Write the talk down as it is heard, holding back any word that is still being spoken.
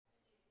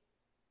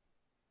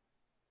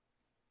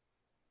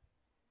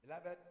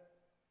Beloved,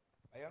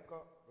 my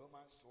uncle,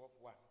 Romans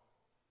 12:1.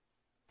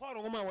 Paul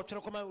Roma watching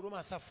Roma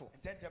Safo.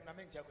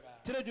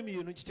 Tell you,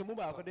 you know,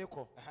 Chimuba,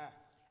 Kodeko.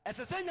 As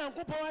a send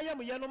Yanko, I am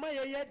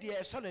Yanoma,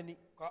 dear Solani.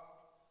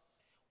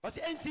 Was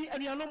it empty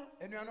and Yanum,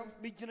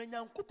 Mijin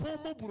Yanko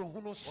Moburo,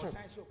 who knows so.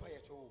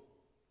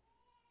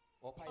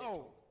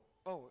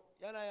 Oh,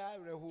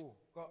 Yana, who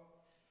got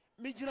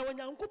Mijina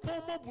Yanko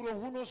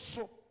Moburo, who knows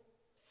so.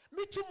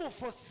 Me too more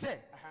for say.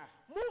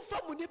 Move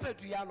from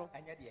Munipediano,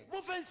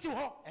 move and see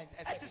her.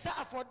 At the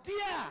side for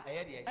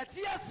dear, at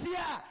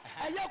Yasia,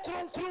 a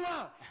Yakron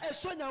Krua, a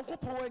Sonia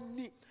Copo and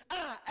me.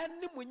 Ah, and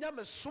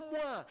Nimunyam,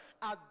 someone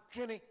a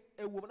journey,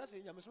 a woman, I say,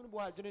 Yamasun,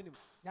 I join him.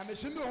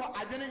 Yamasun,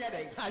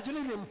 I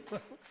join him.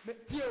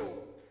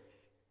 Tio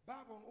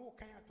Babon, oh,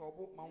 can you talk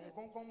about my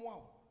own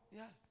wow?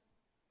 Yeah.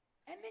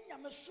 And then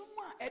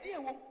Yamasuma, a dear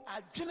woman,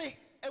 a journey.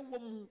 A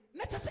woman,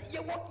 let us say,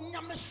 you walk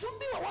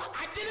Yamasumbi,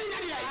 I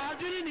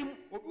didn't him.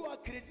 You are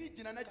crazy,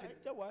 Janana.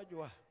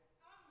 You are.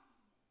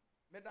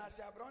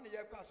 Medasa Brown,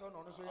 your pass on,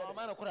 so you're a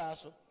man of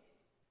Crasso.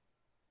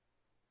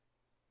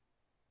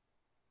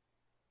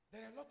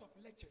 There are a lot of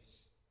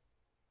lectures.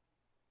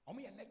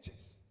 Only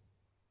lectures.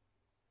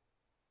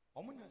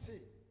 Omuna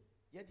say,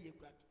 yet you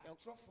grab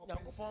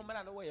for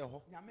man away.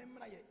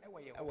 Yamemra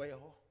away.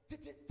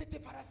 Tete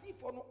Farasi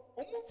for no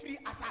free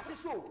assassin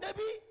so.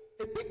 Debbie.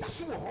 A big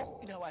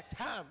in our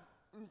time,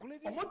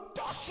 including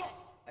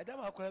Adam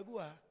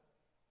Hakorabua.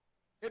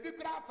 A big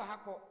graph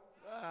hako.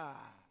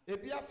 Ah, a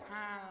biaf,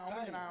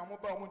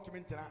 mobile to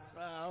Mintra.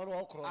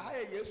 Ah,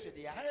 yes,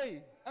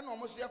 hey, and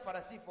almost your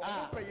Farasi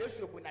for yes,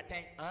 you win a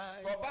tank.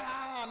 For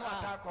Baha,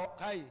 Sako,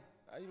 Kai,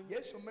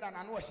 yes, Umran,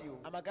 and was you.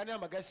 I'm a Ghana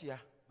Magasia,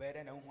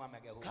 better than one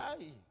Maga.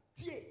 Kai,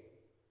 Tie,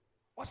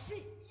 or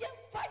see, young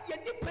fire, you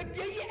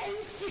and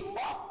see.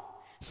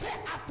 Say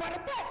a for a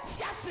bet,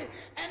 yes,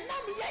 and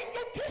now me a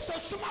kiss or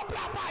suma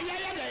braba,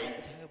 yea,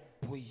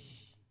 boy.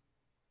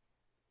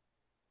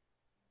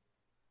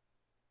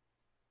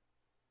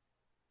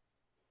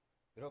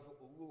 Bravo,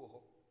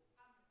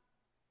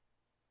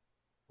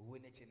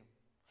 win it in.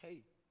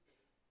 Hey,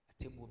 a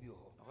Tim will be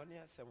home. I want to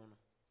have someone.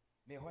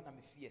 May honor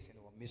me fierce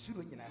and one, Monsieur,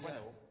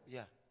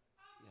 yeah,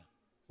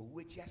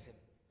 which yes,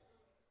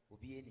 will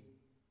be any.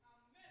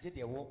 Did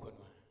they walk on?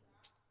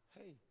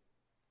 Hey,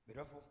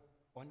 bravo.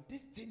 On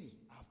this journey,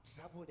 I've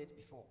traveled it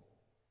before.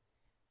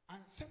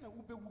 And some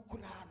ube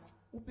wukurano,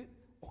 ube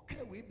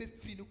okre we be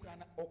free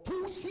nukrana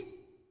okusi.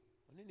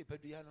 Onini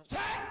peduano.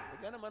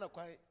 Peduano mana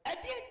kwai.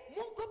 Edi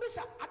mungo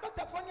bisa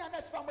adokta foni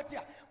anas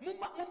famotia.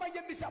 Muma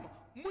yebisa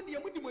muni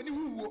yemudi mani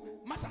huwo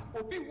masa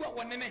obi huwa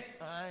wonene.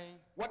 Ai.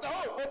 Wada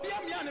ho obi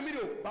amia na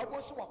mido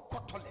babo so wa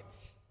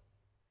toilet.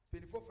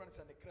 24 friends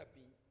and the crab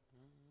being.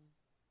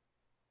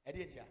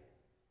 Edi edia.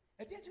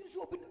 Edi edia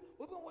so obi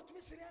what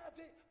me sere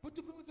ave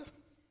putu.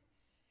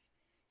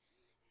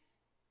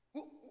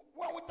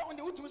 What would down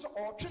the wood was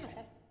all kin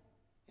home?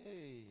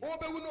 Hey, oh,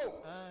 but we know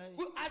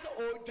who as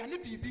old Johnny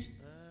Bibi.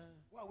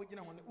 What would you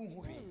know on the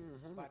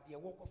Uhu? But the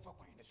walk of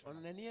fucking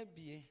on the near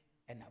be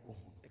and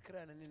a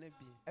crown and in a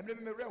bee. And let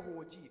me real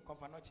who G.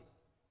 Confanochi.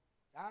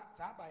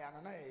 Saba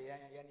Yana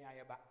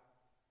Yaniaba.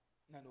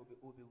 None will be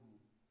Ubi.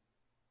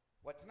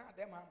 What now,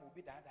 them will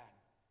be that done.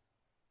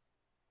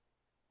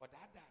 What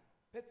that done?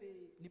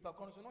 Pepe Nipa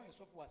Consono and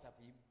so was of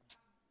him.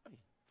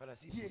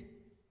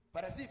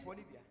 Parasi for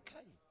Libya.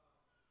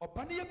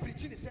 Opania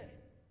preaching is said,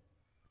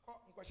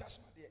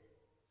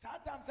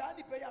 sometimes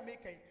I pay a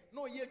making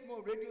no yet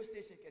more radio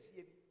station can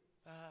see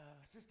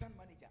assistant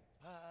manager,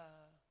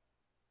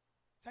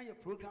 say your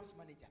programs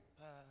manager.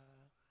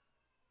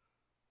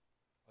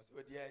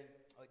 Oh, dear,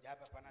 oh,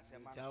 Jabapana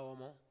Sama.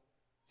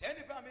 Say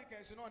the Pamaka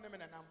is no name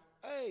and name.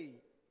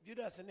 Hey,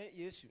 Judas and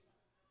yes, you.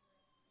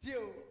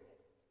 Till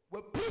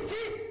we're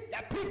pretty,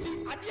 I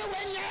dear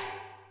way yet.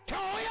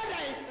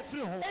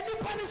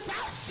 Anybody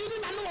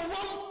sitting and no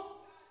one.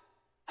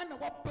 And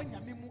what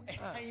Benjamin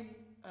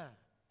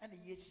and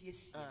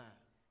yes,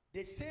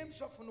 the same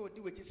soft no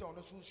do it is on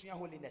the Susia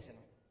holiness.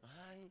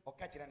 Or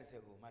catch it and say,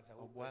 oh, Master,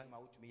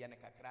 out to me and a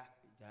cacra.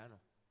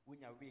 When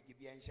you wake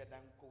be and shut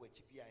down co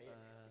chipia,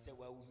 say,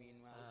 well, we mean,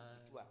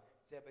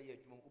 say by a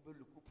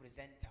Ubeluku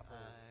presentable,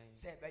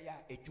 say by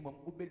a Jumum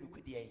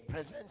Ubeluku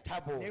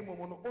presentable. Name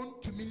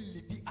on to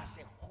me be as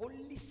a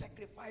holy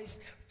sacrifice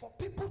for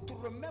people to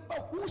remember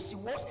who she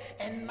was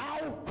and now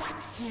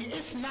what she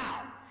is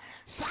now.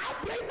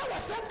 Sabre no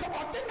was sent to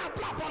Otina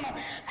Plapono.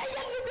 I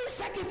am living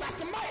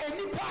sacrifice my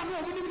any plan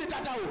of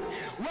that out.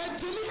 When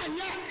to me and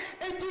yet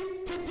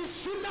it is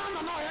soon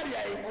on our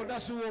area. Oh,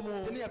 that's who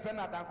a friend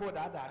at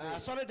Anko.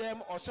 Sorry,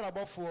 them or sorry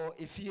about for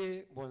if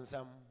ye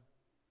bonsam.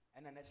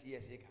 And then I see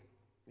a second.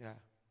 Yeah.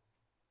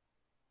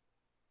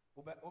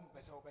 Uber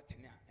Pesa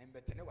Obetina and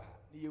Betenewa,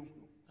 you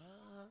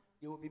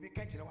will be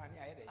catching one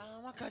here.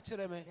 I'm catching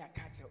them. I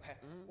catch her.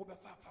 Uber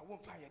Fafa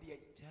won't fire the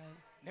age.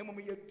 Name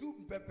me a two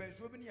peppers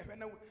when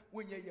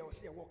you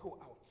see a walk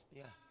out.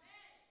 Yeah.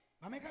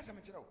 Mamma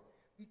Samachero,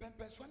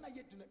 Peppers, when I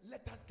yet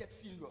let us get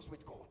serious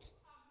with God.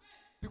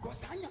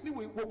 Because I am me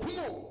will walk.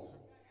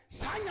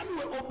 Sanya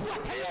no obu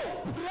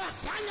atayo.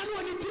 Sanya no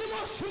ni timo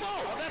sumo.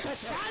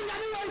 Sanya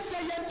no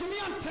say yetumi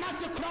antena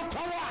se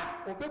kronkron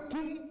a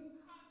obekum.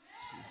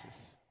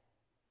 Jesus.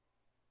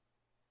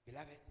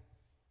 Beloved,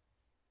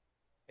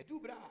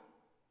 edubra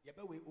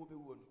yebewe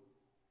obewo no.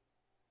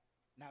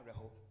 Now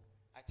reho.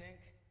 I think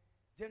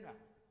general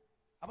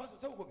Apostle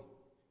say go be.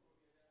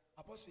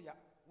 Apostle ya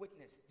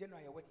witness,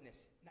 general ya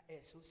witness. Na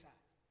so sad.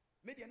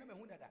 Media na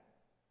mehu dada.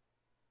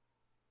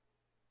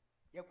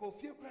 Ya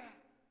Kofi kra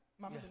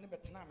mama de ne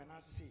betena me na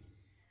so say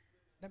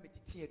na me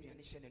titi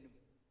aduane hye nanum.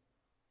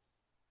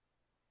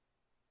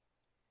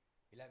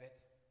 Beloved,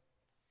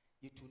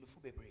 you tunu fu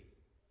bebre.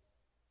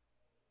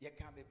 You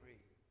can bebre.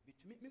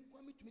 Bitumi me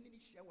kwa metumi ni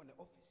hye won the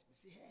office. Me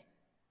say hey.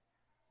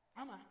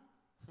 Ama.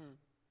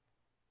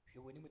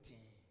 Hwe woni mutin.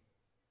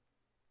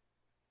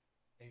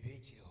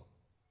 Ehwe chiro.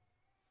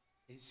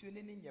 Ensuo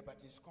ne nye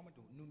but is come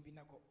do numbi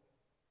na go.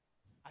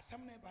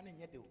 Asam na ba na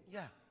nye de o.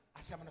 Yeah.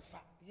 Asam na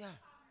fa. Yeah.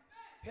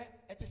 He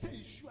ete say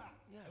nsuo a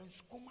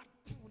enskoma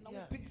tu na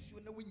wo pe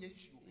nsuo na wo nya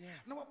nsuo.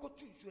 Na wo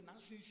kotu nsuo na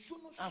nso nsuo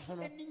no so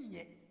ani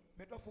nye.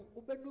 Medofo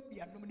obenum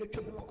bia nom na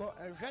twem ko.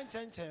 Ehwe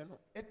nchen no.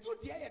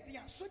 Etu dia ye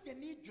dia so de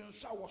ni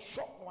dwunso a wo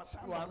so wo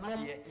san na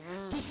ye.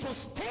 To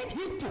sustain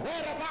him to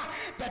wherever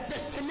the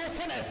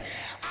destination is.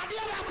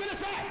 Adia ba ko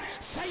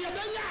say ye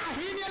benya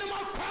ahini no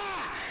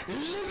makwa.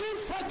 Living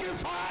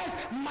sacrifice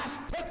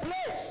must take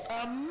place.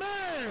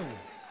 Amen.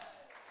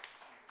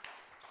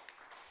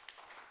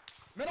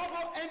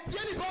 Medofo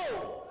entieni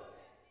bo.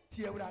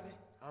 Tie urade.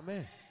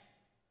 Amen.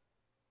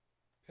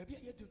 Ebia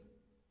ye du.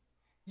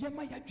 Ye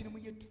ma ya dwene mu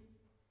ye du.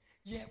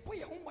 Ye boy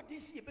ye homode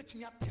si ye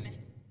betumi atene.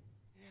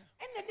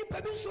 Enne ni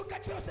babi so ka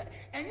kire se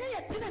enye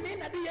ye tene ne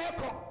na de ye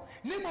ko.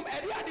 Ni mom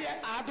eri ade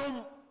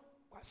adom.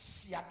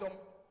 Kwasi adom.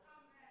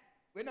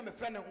 We na me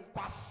friend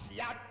kwasi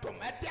adom.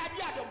 Ede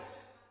ade adom.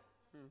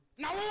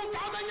 Na wo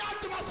ka benya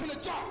adom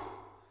asile John.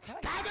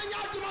 Ka benya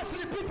adom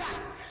asile Peter.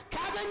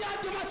 Ka benya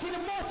adom asile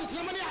Moses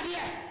no ne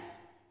ade.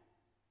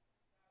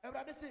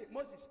 Everybody say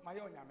Moses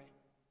mayo nyame.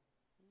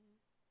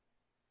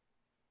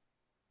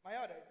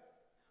 Mayo de.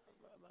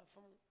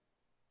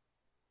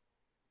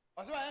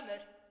 Oso ayen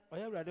de.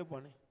 Oya brade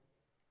bone.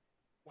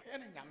 Oya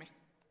ne nyame.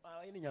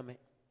 Oya ne nyame.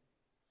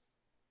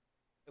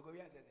 Ego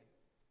wi asese.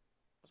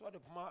 Oso de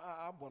poma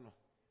abono.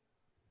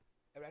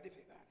 Everybody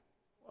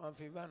favor. Am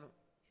favor no.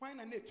 Why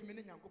na netumi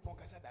ne Nyankopon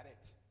kasa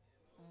direct?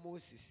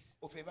 Moses.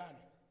 O favor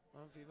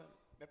no. Am favor.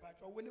 Me pa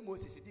cho woni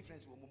Moses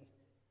difference wo mumu.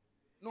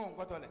 No on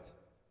go toilet.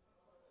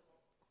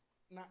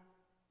 Na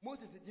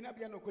Moses gina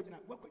bia no ko gina,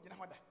 wo ko gina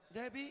hoda.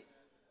 There be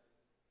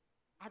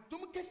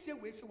Adom kese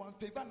we say one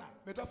favor na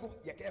me dofo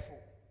ye careful.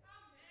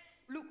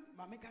 Look,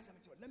 mama can say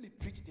let me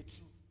preach the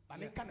truth.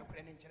 Mama can no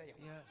kure ne nkere ye.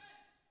 yeah.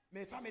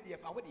 Me family dey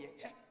fa wo dey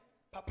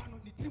papa no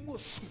ni timo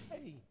su.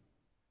 Hey.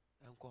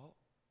 Enko.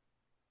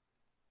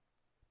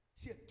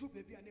 See two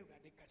baby and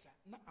Urade kasa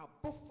na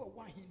abofo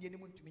wa hini ne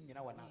muntumi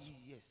nyina wa naso.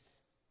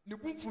 Yes. Ne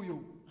bumfu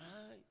yo.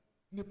 Hi.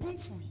 Ne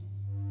bumfu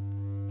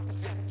yi.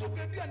 See two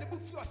baby and ne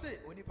bumfu o say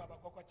oni papa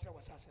kokko kire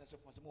wa sase so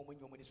fon se mo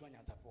monyo mo ni so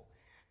anyansafo.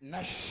 Na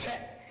hwe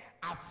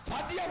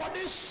afade a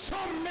wode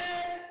some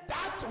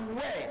that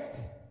word.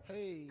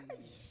 Hey.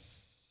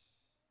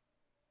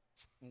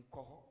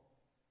 Nko.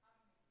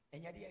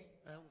 Enya de ai.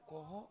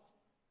 Enko.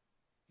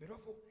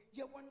 Merofo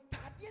ye won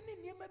tade ne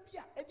niema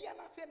bia e bia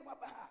na afa ne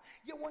maba ha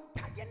ye won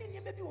tade ne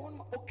niema bi wo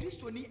no o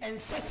Kristo ni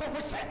ensese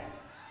wo se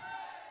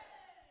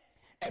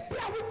e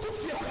bia wo tu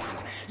fie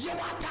kwa ye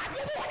wa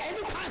tade bi wo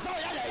eni kansa wo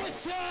ya de wo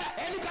se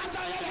eni kansa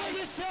wo ya de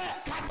wo se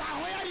kata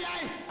ho ya de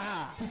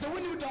ai fi se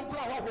woni don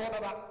kura ho ho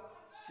baba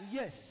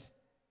Yes.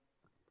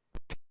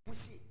 wo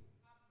se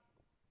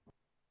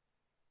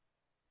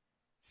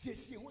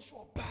ho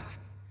so ba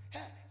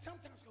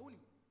sometimes ka woni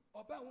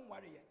oba won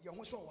ware ye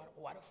ho so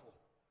ware fo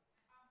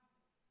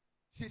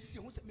see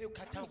who say me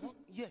kata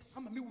yes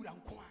ama me wura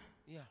nko a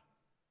yeah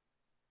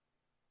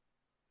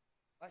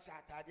asa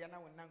atade na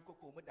won nan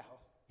kokko mu da ho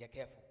ye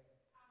careful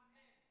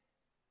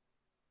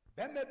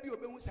amen be ma bi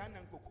obehu san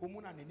nan kokko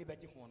mu na nani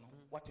beje ho no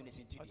what to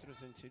listen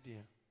to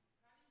dia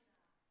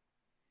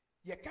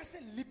ye ka say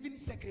living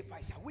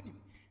sacrifice a wonim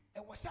e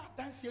was a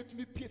dance here to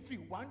me pay free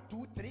 1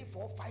 2 3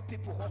 4 5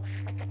 people ho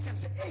I catch them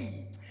say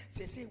hey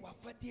say wa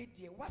fade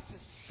de what's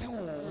so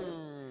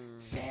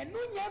say no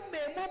nya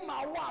memo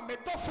ma wa me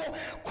dofo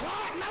kwa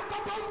na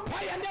kobom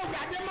pa ya na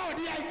urade ma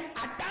odi ai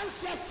a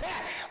dance here say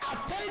a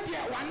fade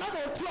de wa na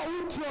mo tu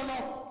o tu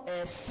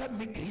no se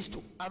me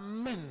Kristo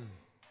amen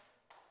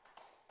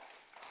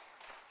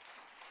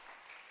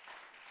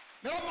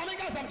me o mama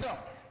ga samto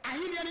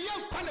ahini ne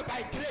ye kwa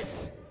by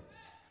grace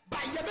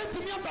by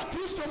yebetumi ba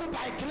Kristo no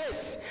by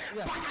grace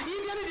but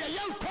ahini ne de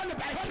ye kwa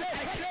by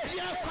grace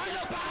ye kwa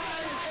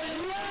by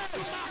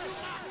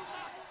grace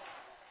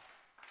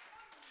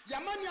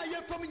yamani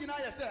aye fam nyina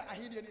ye se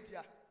ahini ne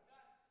tia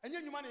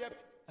enye nyuma ne ye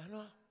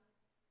ano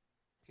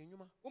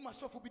kenyuma o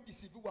masofo bi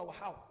deceive wa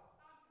how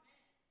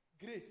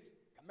grace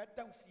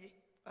kameta ufie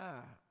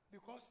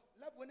because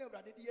love when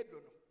everybody dey do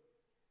no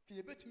ke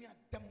yebetumi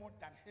adam more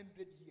than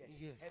 100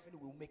 years yes. heaven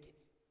will make it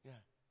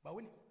yeah but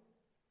when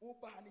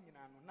Oba ni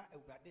nyina no na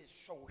Awurade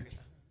so wo hwe.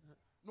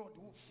 No de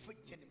wo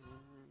fagye ne mu.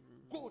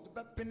 Gold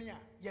be benia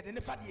ye de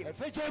ne fadie.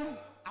 Efejem.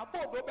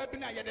 Abodo be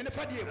benia ye de ne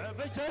fadie.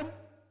 Efejem.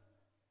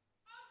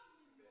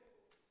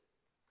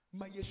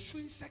 Ma Yesu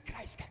nsa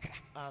Christ kakra.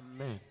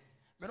 Amen.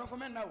 Me no for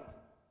me now.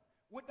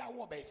 Wo da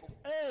wo be fo.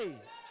 Hey.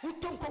 Wo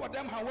tonko wo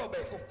dem ha wo be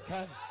fo.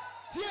 Kai.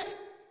 Tie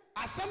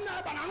asam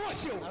na ba na no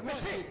hye o. Me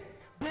say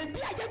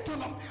baby aye to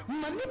no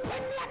manipa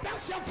ni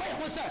adanse fa ye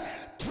ho say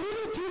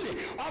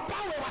truly oba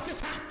we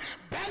wasesa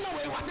ben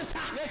we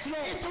wasesa. Yes,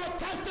 Lord. It will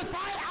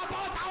testify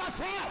about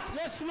ourselves.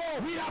 Yes,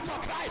 Lord. We are for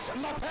Christ,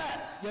 not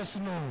her. Yes,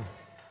 Lord.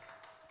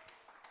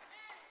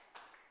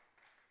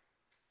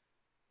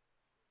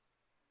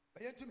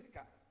 Baye to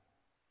meka.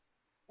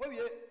 We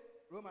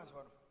Romans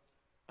 1.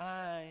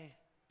 Aye.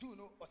 2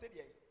 no o say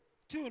dey.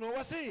 2 no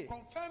what say?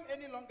 Confirm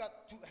any longer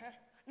to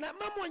Na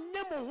mamo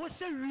nyemo ho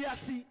se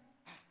wiase.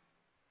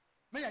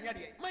 me yanya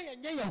dey. Ma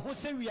yenye ye ho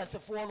se wiase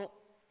fo no.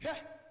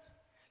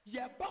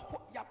 Ya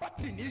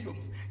battery ni yom,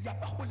 ya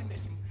ba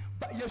holiness.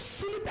 But you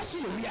see that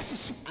you we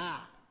asisu.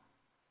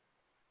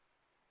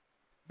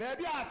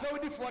 Baby I feel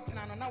the 14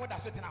 and now what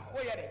that's it now.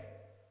 Oh yeah dey.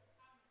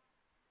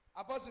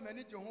 Apostle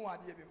many to ho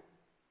ade bi.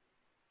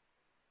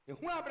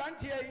 Ehu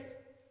abrantie yi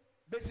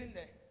besin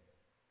de.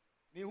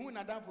 Me hu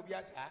na danfo bi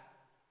asa.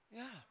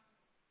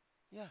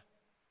 Yeah.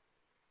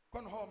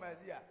 Kon ho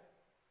mazia.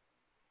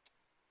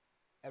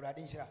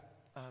 Everybody nshira.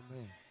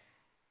 Amen.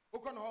 O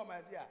kon ho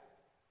mazia.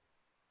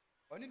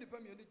 Oni nipa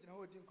mi oni gina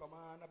ho di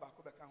nkoma na ba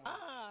ko beka ho.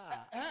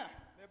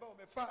 Me ba o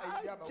me fa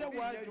ayi aba o bi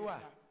ya.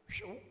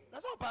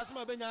 That's all pass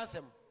ma benya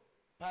asem.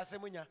 Pass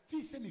munya.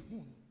 Fi se me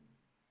hu.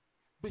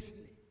 Besin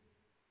de.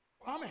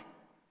 Kwame.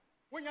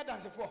 Wonya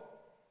dance for.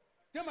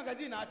 Your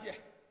magazine out here.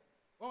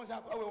 One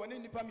was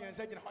when nipa mi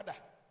ensa gina hoda.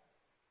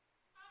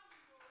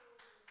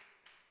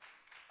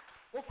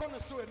 O kono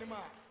store ni ma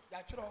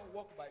ya chiro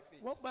walk by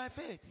faith. Walk by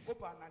faith.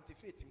 Opa anti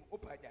faith mu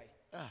opa jai.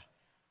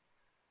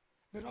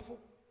 Me rofo.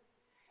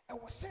 E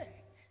wo se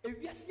e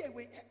wiase e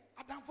we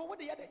adamfo wo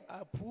de ye den.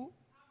 Apu.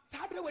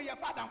 Sabre we ye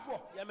fa adamfo.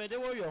 Ya me de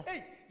wo yo.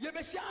 Hey, ye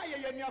be sia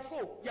ye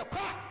nuafo. Ye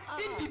kwa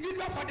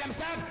individual for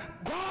themselves,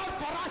 God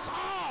for us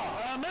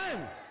all.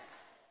 Amen.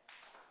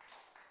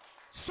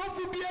 So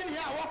for being here,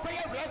 what pay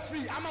a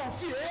free? I'm on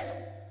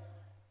fear.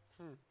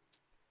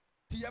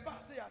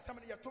 Tiaba say,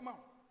 somebody ya toma.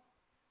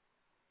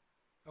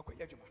 Okay,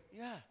 Yajuma.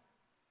 Yeah.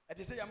 I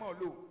just say, I'm all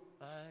low.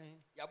 Aye.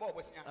 Yabo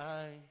was here.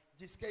 Aye.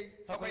 Jiskay,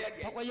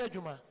 Fakoya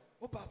Juma.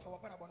 Opa for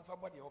what about a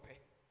body open.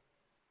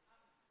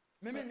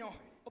 Memeno,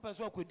 Open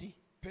so kudi.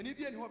 Penny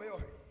be and who be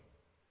your.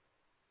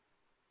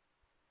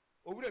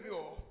 Over the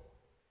bio.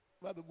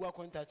 Baby go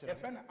contact. A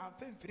friend, I'm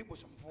feeling free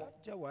bosom for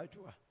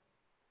Jawajua.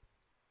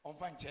 on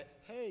fanche.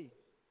 Hey.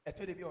 A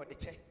 30 be or the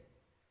check.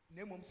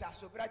 Nemum sa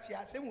so brachi,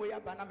 same way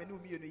up and I'm a new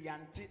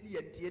yanti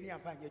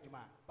and fan yajuma.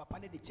 Papa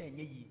de chain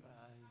ye.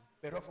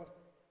 Berofo.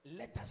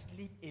 Let us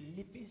live a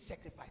living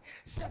sacrifice.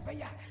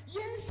 Sabaya,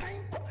 yen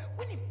sign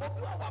when you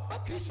open our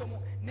back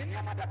Christomo,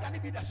 Nenamada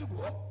can be the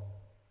sugo.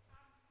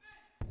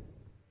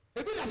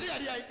 A bit of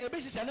the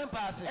Ebisi sanem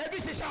pass.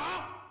 Ebisi,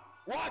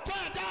 what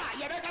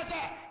Yabeka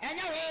say,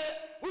 anyway,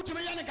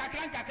 Utumayana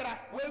Kakra,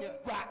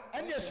 well,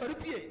 and yes, sorry,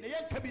 the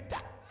young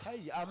Kabita.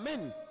 Kai,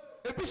 amen.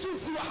 Ebisu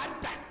si wa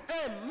hada.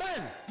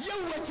 Amen. Ye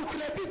wo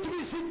chukule bi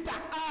tumi sita.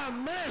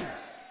 Amen.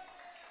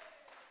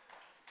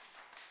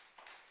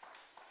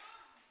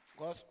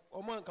 Because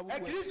omo nka bu.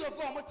 Kristo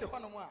fo omo te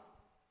hono mo a.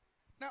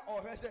 Na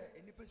o hwe se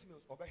enipa simi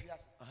obehwe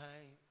ase.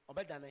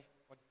 Obedane.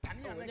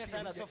 Tani ya na. Onye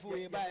sa na so fu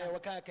e ba e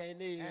waka kan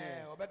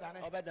ne.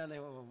 Obedane.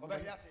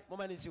 Obehwe ase. Mo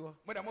ma ni si wo.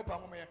 Mo da mo pa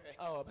mo ye hwe.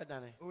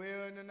 Obedane. We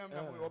no na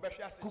mo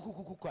obehwe ase.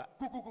 Kuku kwa.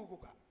 Kuku.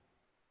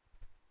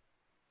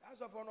 Sa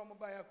so fo no mo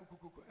ba ya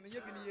kuku. Na ye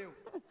bi ni ye o.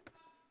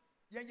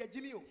 Yen ya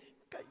jimi o.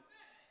 Kai.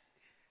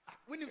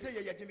 Wonim say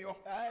ye ya jimi o.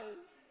 Ai.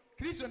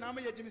 Kristo na ma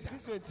ye jimi sa.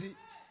 Kristo nti.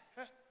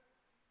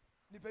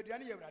 Ni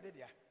peduane ye Awurade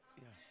dia.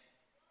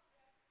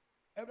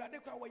 Yeah. Awurade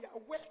kwa wo ya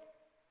aware.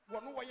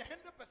 Wono wo ye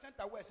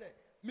 100% aware say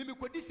me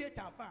kodi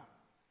Satan fan.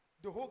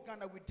 The whole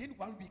Ghana within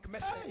 1 week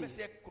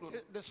message kro.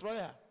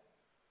 Destroyer.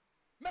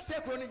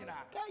 Message kro ni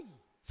nyina. Kai.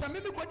 Sa me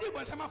kodi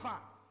bon sama fan.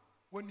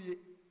 Wonie.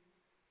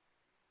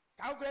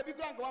 Ka go bi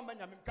grant wa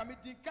manya me ka me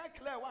di ka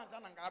clear once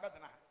na nga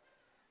betena.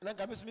 Na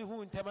nka mesumi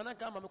hu ntema na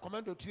nka ma me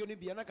commando tuo ne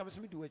bia na nka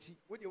mesumi di wachi.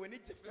 Wo de woni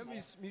jefe.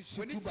 Me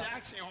woni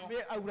jackson ho. Me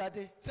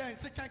Awurade. Say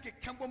se kan ke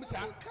kambom sa.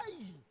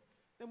 Kai.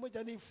 Na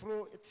moja ni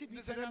fro ti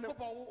bi se na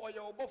papa wo oye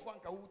obofo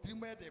anka wo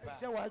trimu e de ba.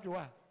 Ja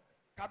wadwa.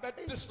 Ka be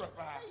destroy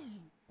ba.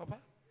 Papa.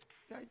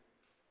 Kai.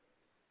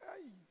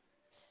 Ai.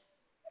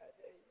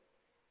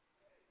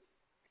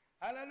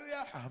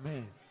 Hallelujah.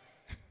 Amen.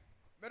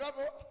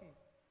 Merabo.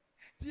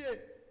 Tie.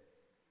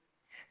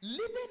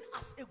 Living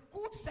as a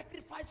good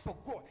sacrifice for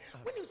God.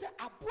 When you say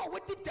abua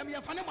what did them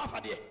yafane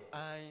mafade.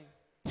 Ai.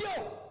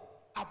 Tio.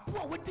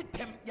 Abua what did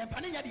them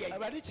yafane yade.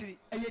 Awurade chiri.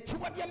 Eye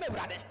chiwa de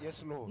Awurade.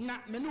 Yes Lord. Na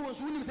me no wo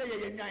so nim say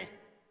ye nwan.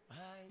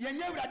 Ai. Ye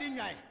nya Awurade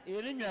nwan.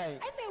 E ni nwan.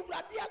 Ana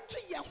Awurade atu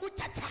ye ho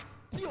chacha.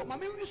 Tio mama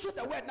we use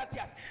the word not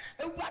yes.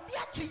 Awurade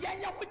atu ye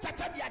nya ho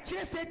chacha de a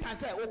kire Satan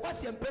say wo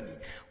kwase mpani.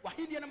 Wa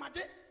hini na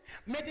mage.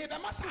 Mede be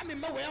masa me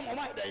we am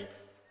my day.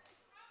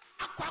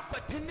 Akwa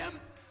tenem.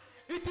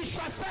 It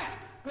is say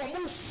wo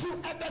musu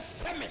ebe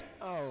seme.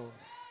 Oh.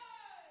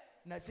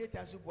 Na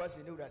Satan so boss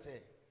ne wura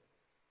say.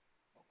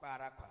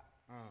 Okwara kwa.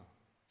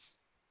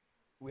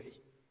 We.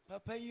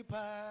 Papa yi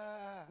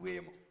pa. We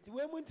mu. Di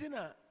we mu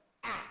ntina.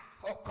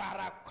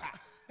 Okwara kwa.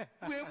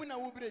 We mu na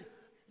wo bre.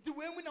 Di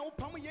we mu na wo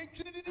pam ye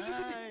twiri di.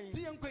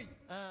 Ti yan kwai.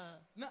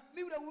 Na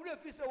mi wura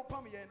fi say wo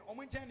pam ye no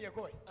omo nchen ne ye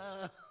koi.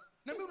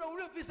 Na mi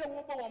wura fi say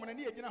wo bo wo mo na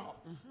ne ye gina ho.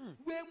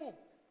 We mu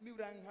mi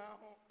wura nha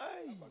ho.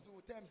 Ai.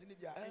 So times ni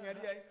bia enya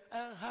de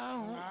ai.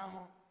 Ha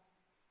ho.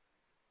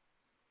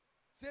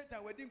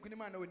 Satan wadi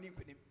nkunim ana wadi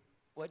nkunim.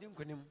 Wadi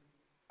nkunim.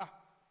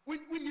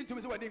 Wunyi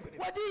ntumi say wadi nkunim.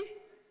 Wadi.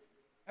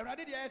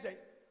 Awurade de ayɛ sɛ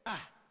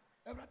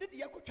awurade de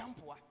yakɔtwa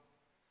mpoa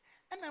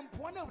ɛna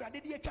mpoa na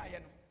awurade de atwa yɛ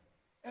no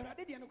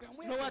awurade de no kra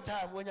mo No what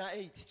time when you're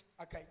 8.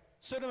 akai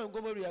Sodom and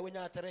Gomorrah when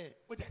you're 3.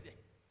 o de sɛ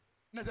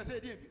na sɛ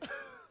sɛ de bi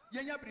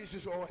yɛnya biri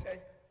susu ɔwɔ sɛ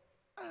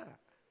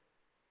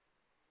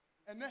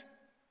ɛnɛ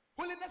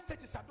holiness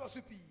church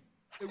sadɔso pii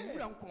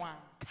ewura nkoa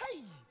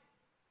Kai.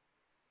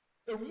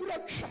 ewura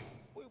twa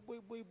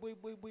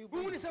Boy.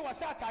 wuni sɛ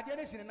wasa ataadeɛ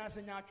ne sini na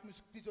sɛ nya atwum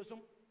kristo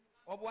som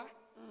ɔboa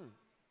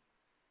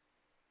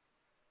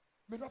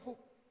medɔfo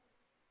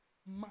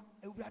ma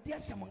awurade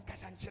asɛm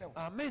nkasa nkyerɛ wo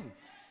Amen.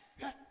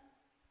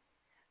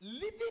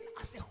 living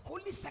as a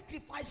holy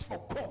sacrifice for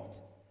God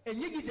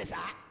and Jesus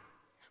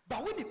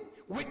but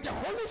with the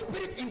Holy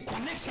Spirit in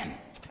connection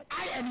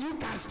I and you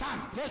can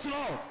stand. Yes,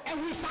 Lord.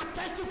 And we shall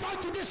testify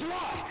to this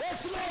Lord.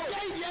 Yes, Lord.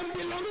 We don't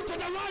belong to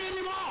the world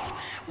anymore.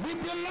 We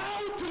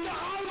belong to the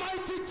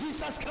Almighty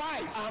Jesus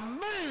Christ.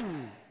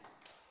 Amen.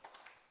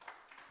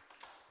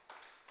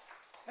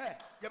 Hey,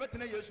 you better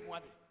know Jesus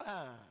more.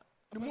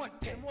 No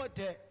more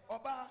there.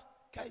 Oba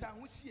kata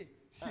ho sie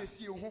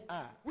ho.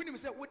 Wonim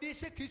say wo de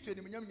she Kristo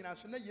ni munyam nyina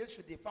so na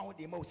Yesu de fa ho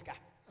de mauska.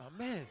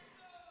 Amen.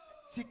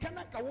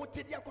 Sikana ka wo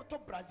tedi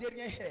akoto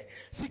Brazilian hair.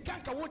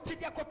 Sikana wo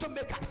tedi akoto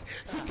makeups.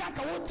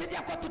 Sikana wo tedi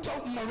akoto to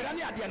mawira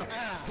ne ade no.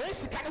 Say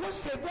sikana wo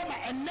save ma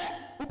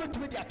enne wo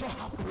betumi de ato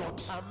half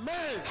plot.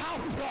 Amen.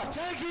 Half plot.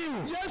 Thank you.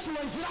 Yesu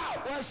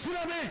wa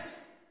shira me. Amen.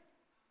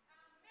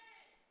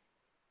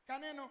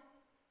 Kane no.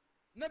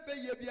 Na be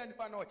ye bia ni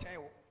pa na o chen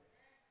wo.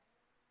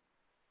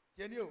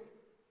 Tieni o.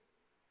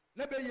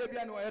 Na be ye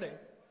bia no ere.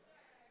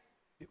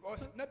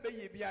 Because na be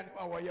ye bia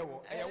no wo ye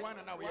wo. E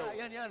one na wo ye wo.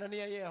 Ya ni ana ne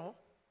ye ho.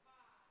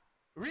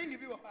 Ring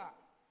bi wo ha.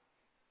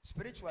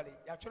 Spiritually,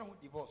 ya try ho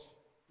divorce.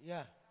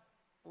 Yeah.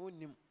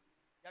 Onim.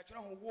 Ya try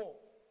ho war.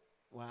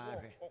 Wa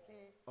re.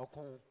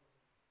 Okun.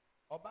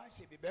 Oba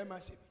se bi be ma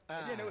se bi.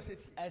 E dey na wo se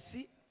si.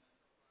 Asi.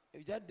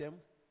 Eja dem.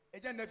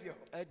 Eja na fie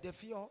ho. E de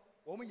fie ho.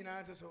 Wo mu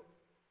nyina so.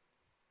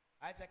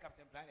 I say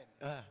Captain Planet.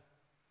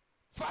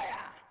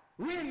 Fire.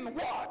 Wind,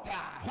 water,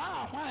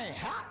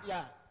 ha.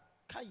 Yeah.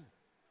 Kai.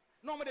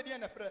 No more the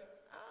end of it.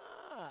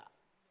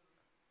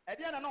 At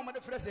the end, no more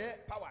the fresh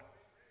power.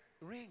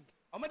 Ring.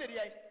 Omo de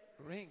dey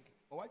Ring.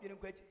 O wa dwene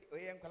kwachi o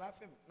ye nkwala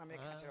fam na me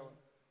ka kire wo.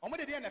 Omo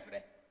de dey na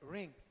fere.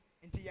 Ring.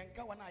 Nti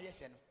yenka wana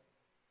ayehye no.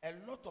 A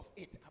lot of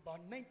it, about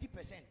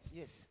 90%.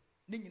 Yes.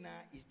 Ne nyina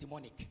is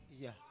demonic.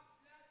 Yeah.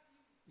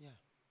 Yeah.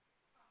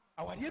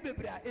 Awade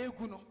bebra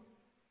egu no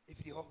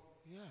efiri ho.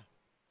 Yeah.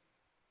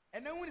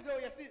 And then when you say, oh,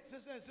 yes,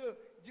 so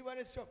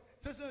jewelry shop,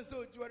 so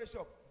jewelry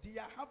shop, they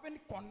are having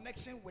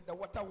connection with the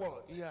water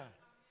world. Yeah.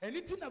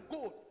 Anything a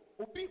gold,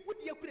 obi would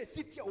you could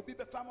see if you obi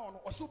be farmer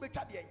or so be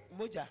caddy.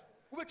 Moja.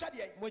 We caddy.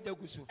 Moja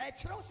gusu. A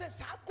child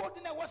says, I got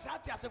in a was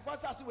at as a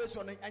first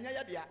situation and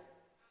yadia.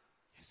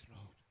 Yes,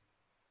 Lord.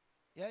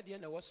 Yeah, the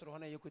end was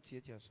one you could see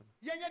it yourself.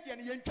 Yadia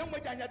and you come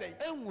with Yanya day.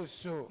 And was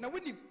so. Now,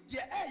 when you,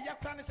 yeah, your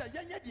crown is a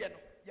Yanya,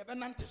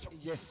 Yabanantis.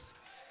 Yes.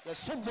 There's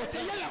so much.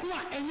 And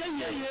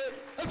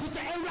if you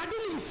say,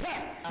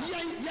 I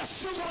say, yes,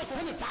 so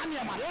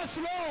much. Yes,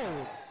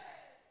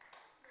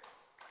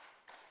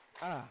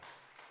 Lord.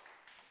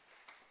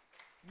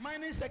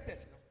 Mining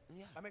sectors.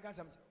 Yeah. I make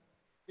some.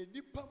 You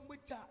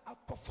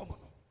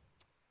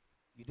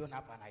don't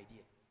have an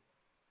idea.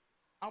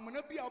 I'm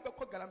gonna be out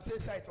of Galam say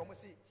site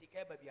almost say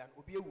baby and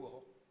Obi.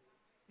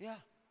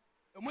 Yeah.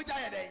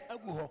 Muja day. I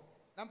go home.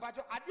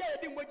 Nampacho, I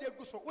didn't want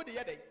you so what the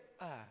other day.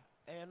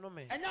 No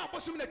me. And now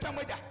posum the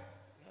Kamoja.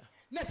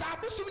 Nessa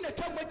posum the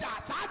Kamoja,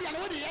 Sadia and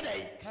what the other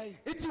day.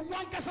 It's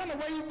one person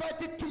away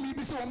invited to me,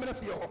 Bissell woman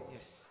of your.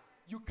 Yes.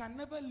 You can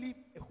never live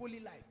a holy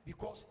life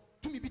because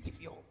to me, bit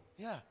if you.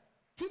 Yeah.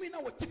 To me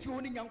now, what if you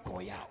only young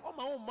koya? Oh,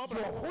 my own mother.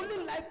 Your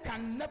holy life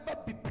can never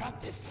be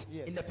practiced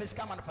in the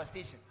physical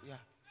manifestation. Yeah.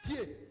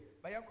 Tie,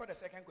 by uncle the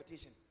second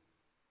quotation.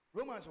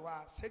 Romans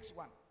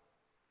 6:1.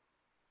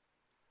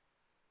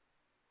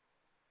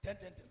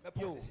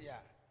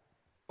 10:10.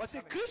 Was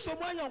it Christo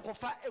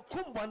Manyankofa a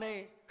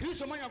kumbane?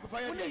 Christo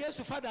Manyankofa. Only yes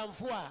to Father and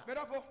Fua.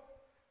 Therefore,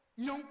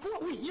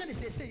 Yonko, we hear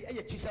say,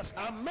 Jesus.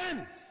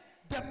 Amen.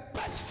 The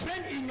best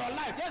friend in your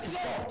life is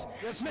God.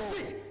 Yes,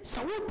 Lord.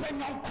 So we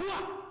bring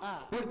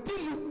Yonko, we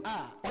do,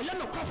 or you're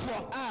no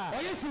comfort,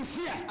 or you're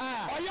sincere,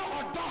 or you're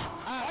odo,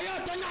 or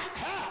you're dona,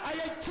 or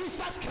you're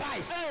Jesus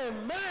Christ.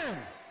 Amen.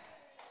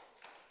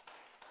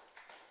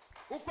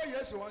 Uko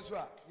Yesu once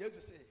wa.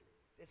 Yesu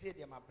say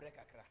they ma break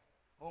akra.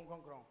 Hong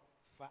Kong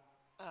fa.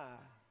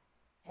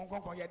 Hong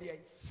Kong ya dey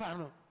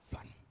Fan.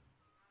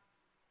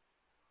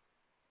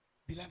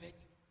 Beloved,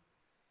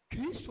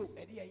 Kristo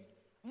edi ai.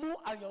 Mu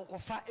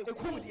ayonkofa ekum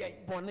Ekum di ai.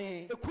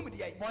 bone. Ekum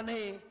di ai.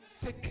 Bone.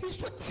 Se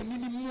Kristo timi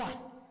ni mu a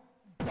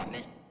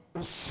bone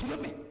osuro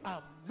me.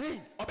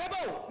 Amen. Obeba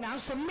o na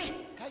nso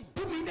me. Kai.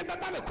 Tumi ne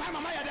baba me kwa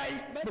mama ya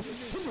dai. Me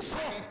sinu so.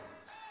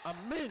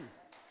 Amen.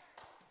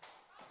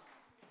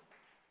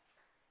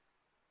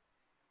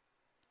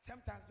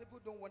 Sometimes people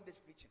don't want this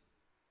preaching.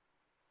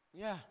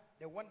 Yeah.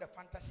 They want the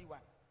fantasy one.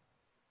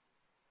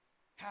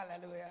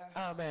 Hallelujah.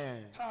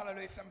 Amen.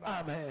 Hallelujah, somebody.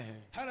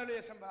 Amen.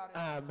 Hallelujah, somebody.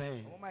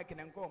 Amen. Oh, my,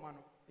 can go, man.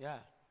 Yeah.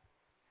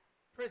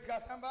 Praise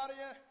God, somebody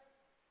here.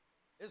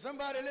 Is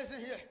somebody listen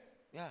here?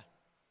 Yeah.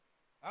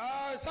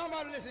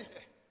 Somebody listen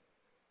here.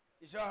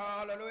 You shout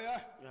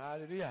hallelujah.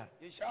 Hallelujah.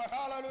 You shout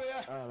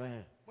hallelujah.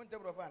 Amen. Munte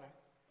profana.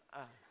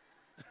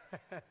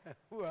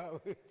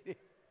 Wow.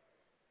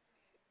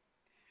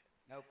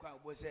 Now,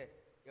 what say?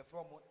 You're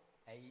from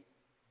a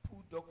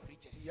bulldog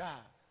preachers. Yeah.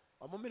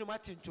 Omomini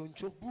Martin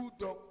Choncho.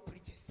 Bulldog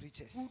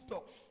preachers.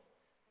 Bulldogs.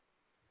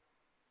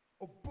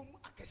 Obum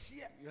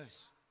akasia.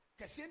 Yes.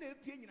 Kasia na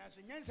epie nyina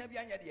so nyansa bi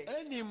anya de.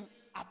 Enim.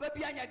 Aba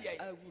bi anya de.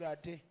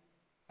 Awurade.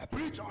 I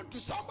preach unto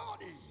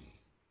somebody.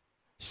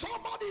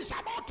 Somebody is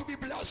about to be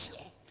blessed.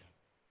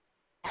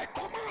 I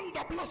command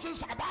the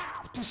blessings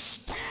above to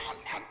stand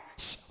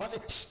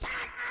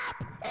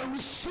up and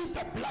receive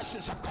the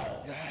blessings of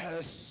God.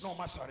 Yes. No,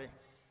 my sorry.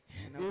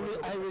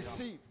 I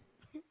receive.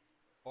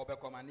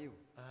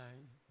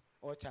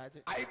 Or charge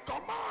it. I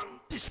command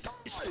this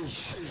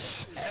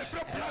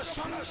every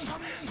blessing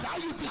that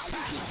you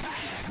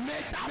deserve.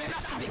 May that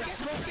blessing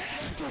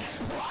begin to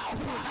pour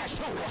upon thy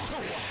soul.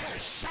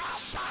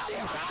 Somebody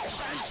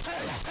rise and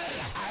say,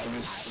 I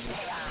receive.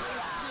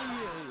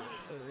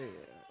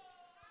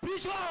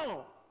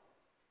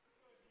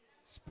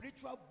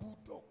 Spiritual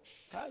bulldogs.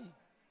 Kai.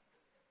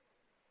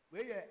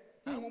 Where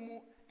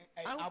you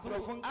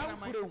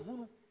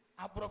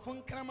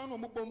Abrofon Kraman no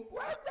mobom.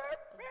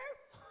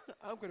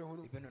 Uncle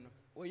Hunu.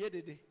 Oh, yeah,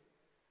 did it.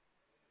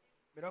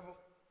 Bravo.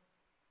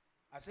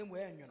 I say,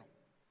 where you know.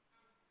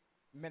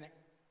 Minute.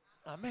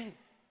 Amen.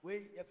 We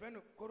your friend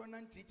of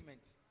corona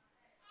treatment.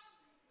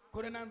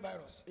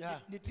 Coronavirus. Yeah.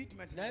 The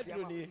treatment.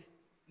 Nedroni.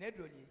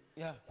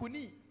 Yeah.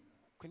 Kuni.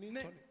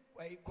 Kuni.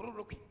 Why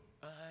Kororoki.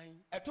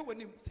 I told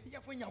him, say, ya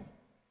for you.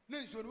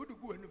 No, so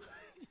would go and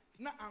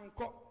na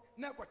anko.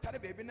 Na ko tare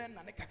baby na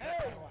na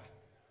kakara.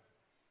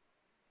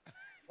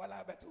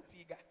 Wala betu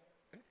piga.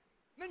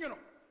 No, you know.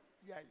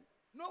 Yeah.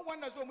 No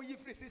wonder so mu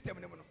free system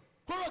no no.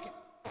 Koroke.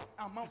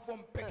 Amman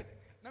form packet.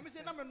 Na me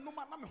say na me no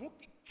ma na me ho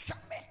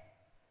kame.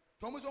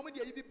 To mo so mo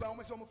dia yi bi ba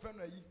mo say mo friend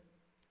no yi.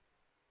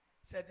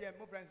 Said there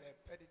mo friends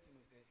pedit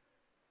no say.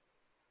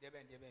 There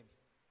ben mi.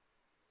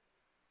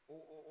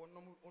 O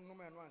no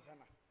me no ansa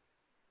na.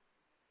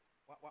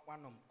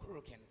 Wanom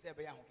koroke say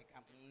be ya ho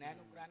keka. Na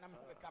no kura na me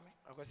ho kame.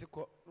 Akwasi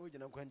ko no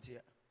gina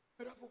kwantia.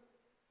 Bravo.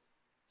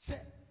 Say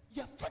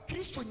ya fa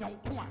Kristo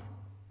nyanko a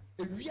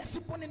ewiase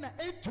bone na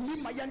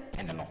etumi ma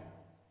yentene no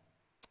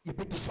ye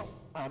beti so.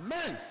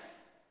 Amen.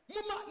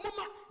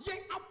 Mama yen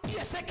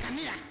apia se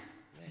kanea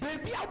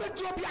baby a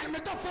betu obi an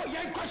metofo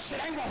yen ko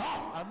shren wo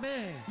ho.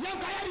 Amen. Yen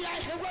ka ya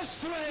dia e wo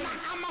shren na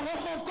ama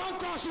ho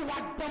konkron so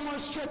wa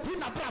demonstrate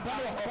na bra ba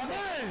wo ho.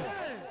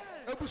 Amen.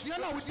 Ebusuya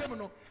na wo dem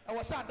no e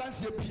wo sa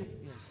dance epie.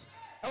 Yes.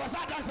 E wo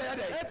sa dance ya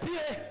dey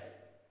Epie.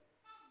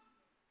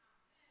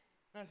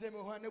 na se me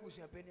ho na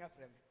ebusuya pani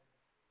afrem.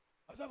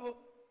 Osafo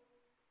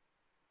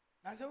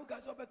na se wo ka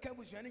so be ka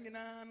ebusuya ni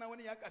nyina na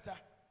woni yakasa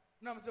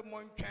na me se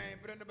mo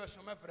ntwen bre ne be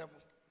so mefrem.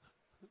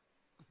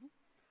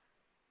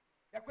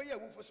 Yakoye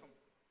awufo som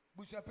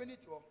busuya pani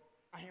ti ho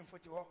ahemfo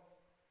ti ho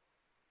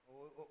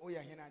o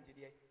ya hena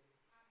ngide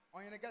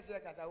onye kasa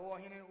kasa wo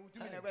hene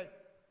utumi na be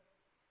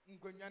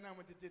nkonya na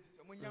mo tete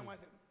so mo nyama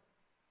se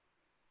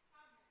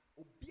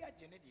obi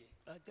agene de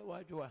Aja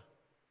wadwa.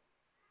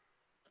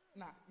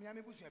 na me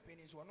ame busuya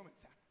pani so no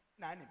mensa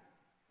na anim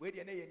we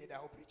de na ye ni da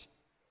ho preach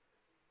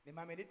me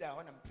ma me ni da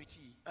ho na preach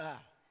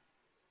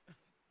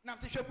na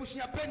se hwe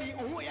busuya pani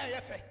ohu ya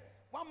ye fe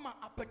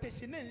wama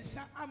apetesi ne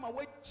nsa ama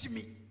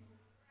wagimi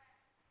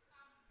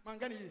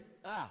mangani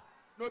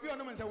no bi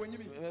ono mensa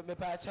wanyimi Me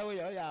pa chawo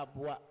ya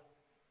aboa.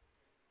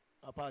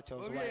 Apa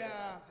chawo. obi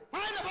ya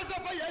why na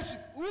basa fa Yesu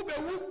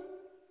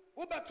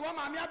wo beto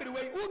ma me abere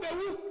we wo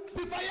bewu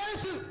ti fa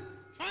Yesu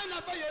why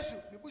na fa Yesu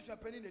me busuya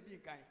pani na di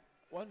kan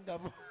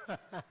Wonderful.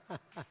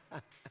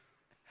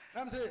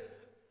 nam se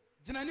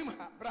jinanim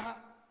ha braha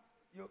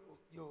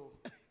yo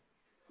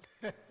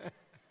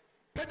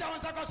peta won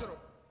sakosoro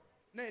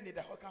na eni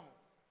da hoka ho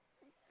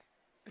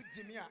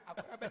jimia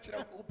akora be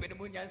kire wo peni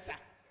mu nyansa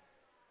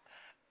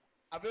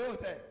abe wo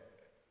se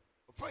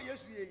for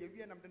Yesu ye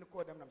wie nam de ne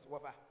call dem nam se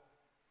wofa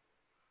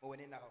o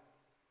woni na ho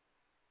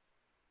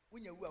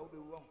unya wu a wo be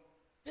wu ho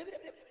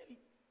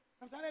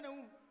nam sa na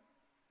wu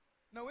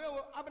na we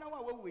wo abna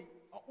wa wo we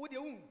wo de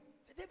wu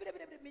se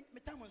me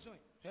tam so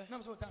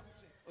nam so tam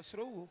so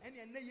Osro wo.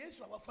 ene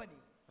Yesu a wafa ni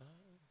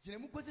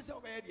Jenemu kosi se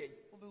obeye de.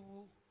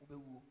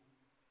 Obewu.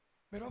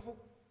 Merofo.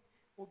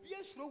 Obi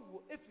esuro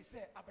wo efi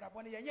se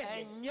abrabɔ ne yenye.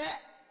 Enye.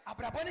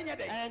 Abrabɔ ne nye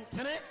de.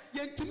 Entene.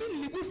 Yentumi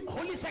live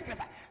holy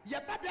sacrifice. Ye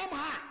badam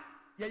ha.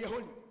 Ye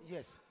holy.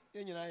 Yes.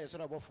 Yenyina ye so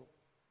abofo.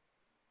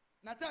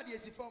 Na ta de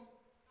esifom.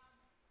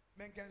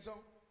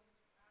 Menkenson.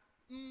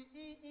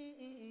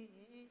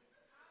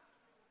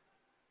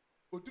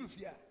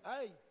 Odrufia.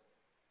 Ai.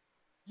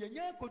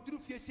 Yenye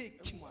kodrufia se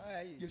kimwa.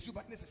 Yesu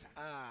ba ne sesa.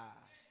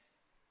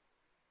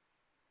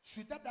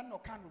 Sudada no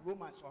kan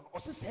Romans on.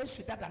 Ose se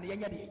sudada ne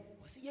yenye de.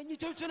 Ose yenyi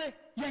chonchone.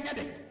 Yenye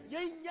de.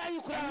 Yenya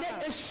yikura.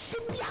 Ne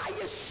esubia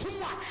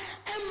yesumwa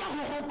emma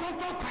ho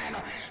kokko kan no.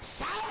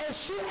 Sa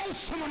esu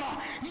esum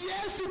no.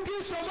 Yesu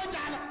Kristo mo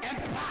jan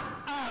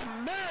empa.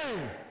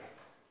 Amen.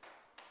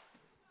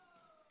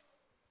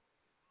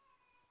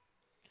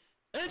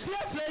 Enti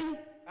afei.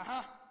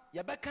 Aha.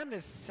 Yɛbɛka ne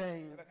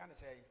sɛn.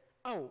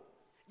 Oh,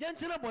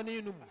 yɛntena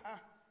bɔne no mu.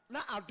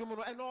 Na adom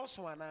no ɛna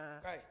ɔso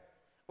ana.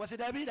 Wɔsɛ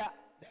Davida.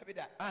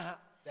 Aha.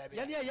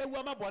 Yɛne yɛwu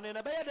ama bɔne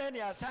na bɛyɛ dɛn ne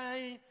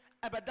asan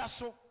ɛbɛda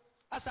so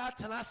asa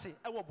atena ase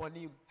ɛwɔ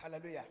bɔne mu.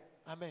 Hallelujah.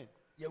 Amen.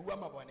 Yɛwu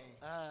ama bɔne.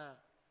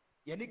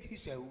 Yɛne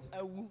Kristo awu.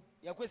 Awu.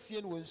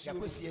 Yɛkɔsie no wɔ nsuo.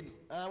 Yɛkɔsie no.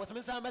 Wɔtumi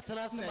nsan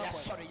bɛtena ase ma bɔne.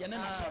 Sorry, yɛne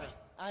na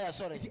sorry.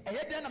 Sorry. Nti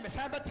ɛyɛ dɛn na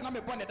mesan bɛtena me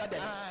bɔne dada.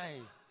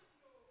 Ai.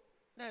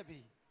 Na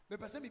bi. Me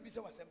pese me bi se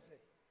wasem se.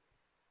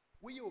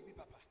 We ye obi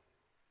papa.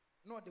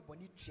 No de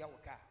boni tua wo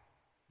ka.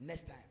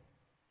 Next time.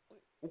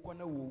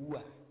 Ukona wo wu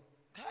a.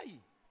 Kai.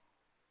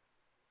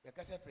 Ya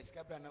ka se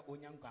freska bra na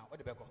onya nkwa. Wo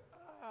de beko.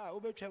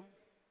 Obetwam.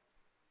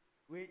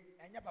 We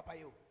enya papa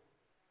ye o.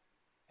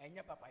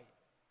 Enya papa ye.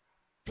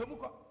 Tomu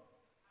ko.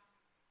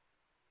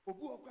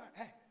 Obi okwa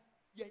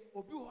ye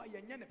obi ho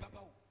ye nya ne papa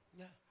o.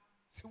 Ya.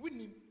 Se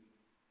wonim.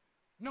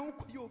 Na wo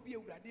ye obi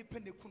ewurade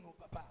pene kuno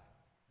papa.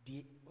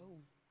 Die.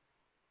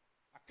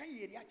 Kan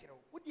yeri akere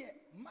wo de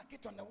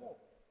market on the wall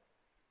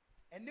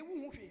ene wo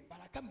hu hwe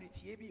baraka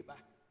mretie bi ba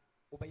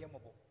wo beye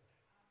mobo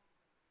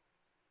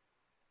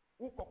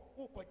wo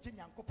gye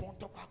Nyankopɔn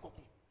tɔkɔ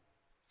akɔko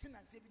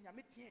sinanse bi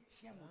nyame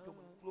tie mo dom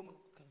kuro mu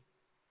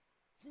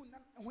hu na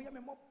hu ya me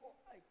mobo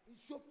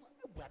nsuo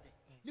eburade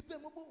nipa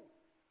mobo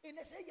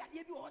ene se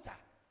yade bi ho sa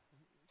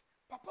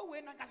papa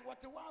we na gas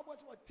wote wa bo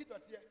se woti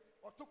dote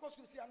otoko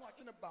so si anu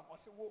akye ne bam o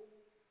se wo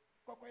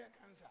kokoye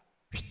cancer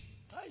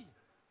kai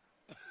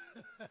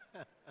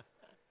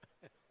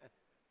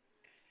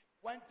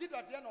One tit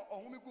of Yano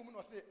or whom you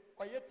no say,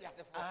 Koyet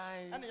Yasefo,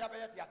 and the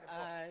Yabayet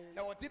Yasefo.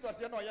 Now, tit of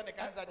Yano, Yana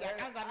cancer, the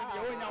cancer in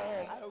your own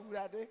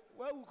home.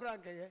 Well, who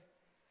crank ye?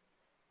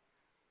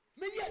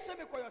 Me, yes,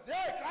 semi coyos,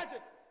 hey,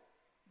 tragic.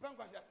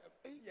 Bankwas,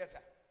 yes,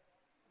 sir.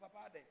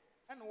 Papa,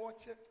 and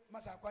watch it,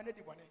 Massa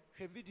Quantity Bonnet.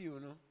 She video,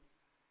 no?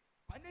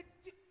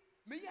 Panetti,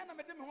 me, Yana,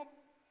 Madame Home,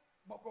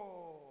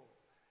 Boko.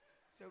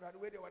 Say that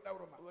way they were down.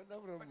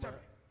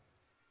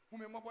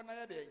 Whom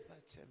mobana day,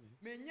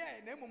 me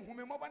name whom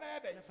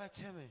mobana day,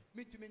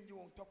 me to mean you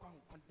won't talk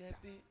on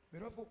Condepi,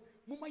 Mirofo,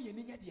 Muma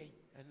Yenia day,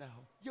 and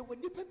now you will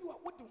nip you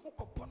what to hook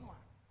upon one,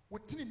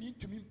 what didn't need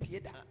to mean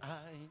Pieda.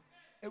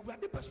 A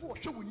rather pursue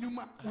show with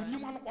Numa, when you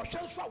want or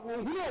shall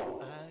swallow.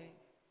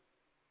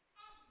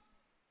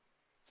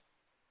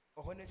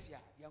 Oh, Honesia,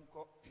 young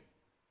cock.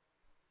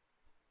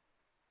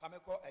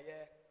 Pameko a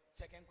year,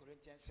 2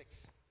 Corinthians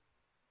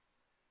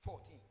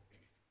 6:14.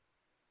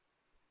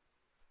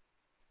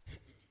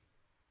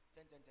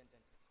 10.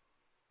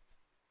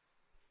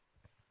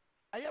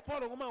 Aya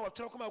Paul woman wa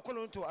tro koma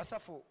kolonto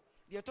asafo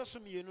de to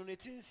som yenu ne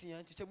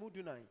tinsia ncheche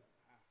mudu nan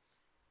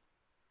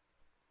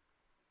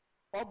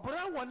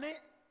obra wone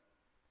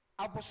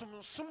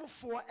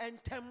abosomsomfo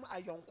entem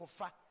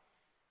ayonkofa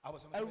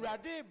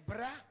awurade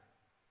bra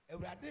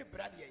de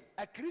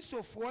a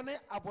kristofo ne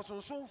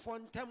abosomsomfo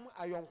entem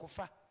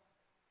ayonkofa.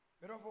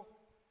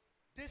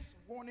 This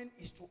warning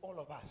is to all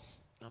of us.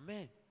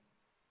 Amen.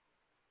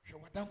 She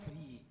was done for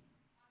ye.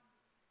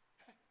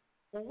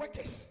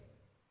 Workers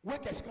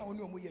can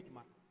only omu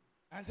yeduma.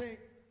 And say,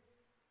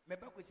 me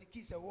back with the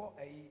kids war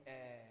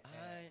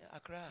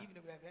Accra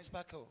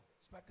Sparkle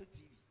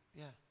TV.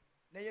 Yeah.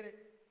 Na yere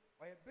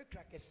or a big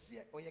track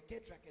or a K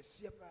track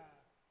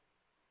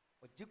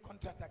or G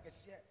contractor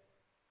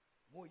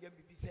more young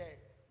be said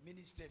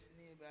ministers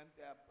name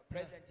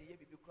president ye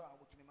be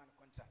crowd to man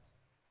contract.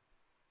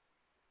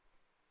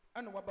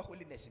 And what about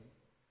holiness?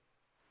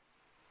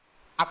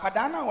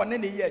 Akwadana one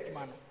any year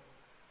man.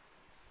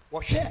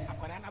 What share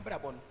Akwadana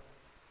Brabon?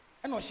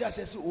 And what share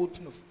says old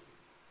to no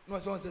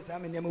one says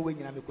I'm in Yama wing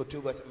and I'm a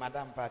was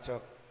Madame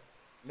Pacho,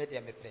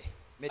 Media me play,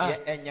 Media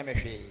and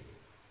Yamashi.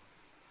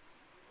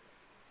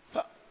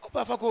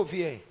 Papa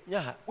Kofi,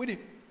 yeah, with it,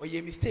 or ye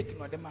mistaken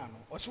or the man,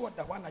 or so what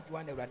the one at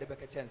one rather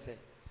better chance.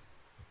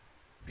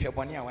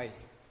 Shabonia way.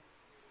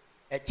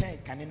 A chain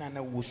canina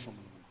no wusum.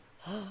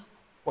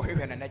 Or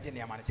even an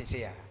engineer man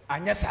say,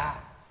 Anyasa.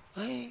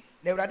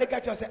 They rather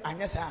catch us,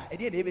 Anyasa, a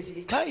dear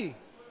ABC. Kai.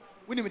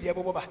 We need the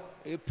Boba,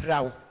 a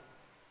proud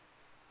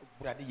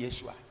Brady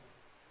Yeshua.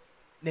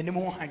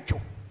 Nenemo Hancho.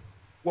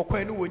 What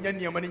can you win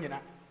your money?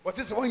 What's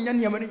this one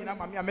young money?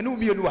 I'm a new.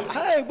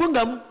 Hey,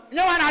 Bungam.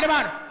 No one had a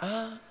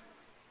man.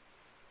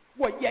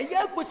 What ya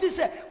was is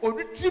or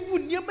retrieve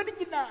near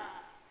Manina.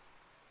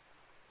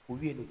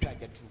 We no try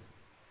get true.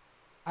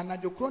 And I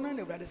do chrono and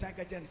the brother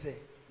Sankajan say,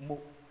 Mo.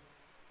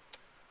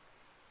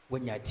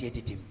 When you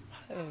did him,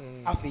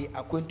 after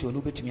I went to a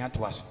new bit to me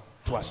to us.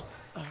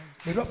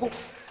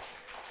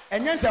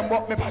 And yes, I'm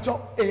what me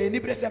pato, a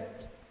nibresa.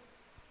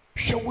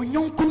 Shall we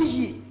young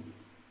Kuni?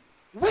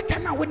 What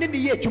can I win in the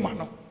year,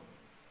 Jumano?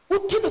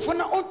 Who took the phone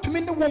on to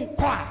me the one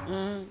qua?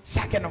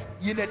 Sakano,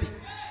 you know.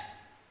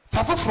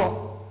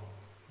 Fafafro,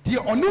 the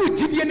onu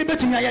Gideon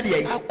betting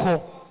Ayadi,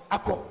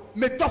 Ako,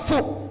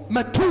 Metofo,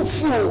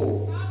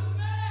 Matufo.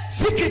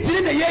 Secret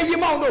in the year you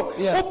know,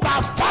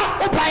 Opa, Fa,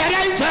 Opa,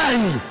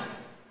 Ayai.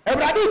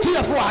 Everybody to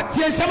your four,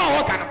 see some of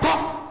what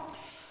come.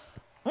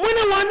 One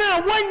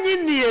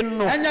year,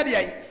 no, and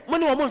yet,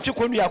 when you want to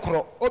come your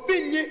crow, or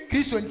being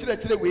Christian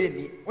church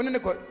way, when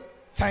you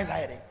science I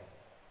had.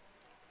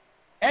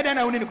 And then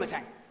I only go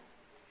time.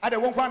 I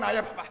don't want one, I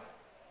have papa.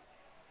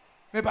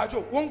 Maybe I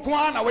don't want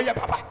one away,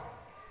 papa.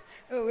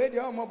 Oh, wait,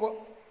 your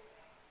mobile.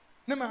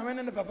 No, my man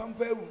and the papa,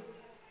 but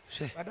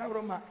I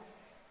Roma.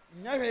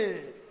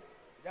 Yame,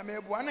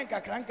 one and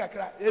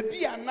Kakranka, a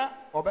piano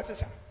or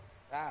better.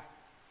 Ah,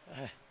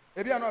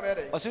 a piano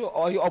better. I say,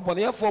 or your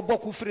bonnet for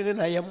Boku free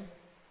and I am.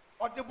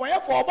 Or the boy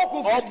for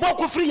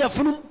Boku free of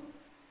Frum.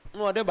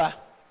 No, the bar.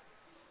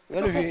 We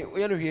are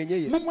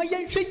here. Mamma,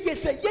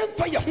 yes,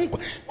 for your home.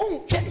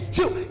 Oh, can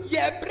you?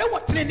 Yeah, but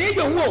what in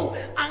your wall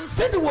and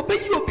send you obey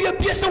you be a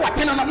piece of what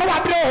in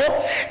another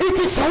blow. It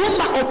is a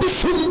woman of the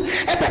soon,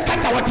 a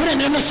better what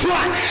in a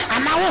swan,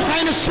 and our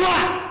kind of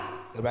swan.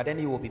 The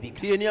Radeni will be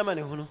big. Near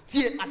money, who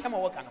see as some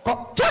work and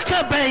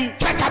Chaka Bay,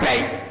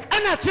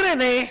 and a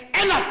trene,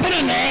 and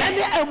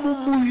a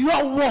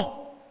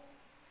mumuyo.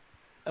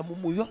 A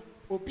mumuyo,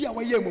 or be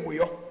away,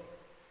 mumuyo.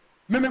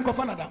 Memeng ko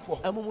fana danfo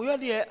amumuyo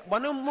de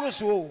bana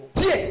mmuruso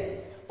tie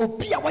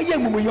obi away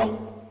amumuyo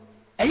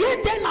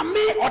eye den na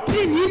me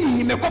otire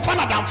ni me ko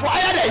fana danfo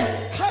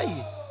ayade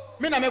kai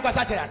me na me kwa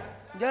sachira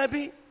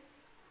dabi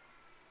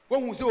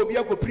won se obi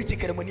akọ preach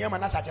ceremony ama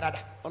na sachira da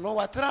ono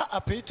watra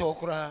apito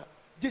okura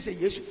je se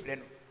yesu frɛ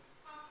no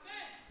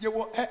amen ye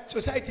wo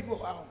society bi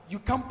you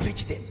can't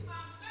preach them.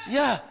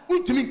 Yeah,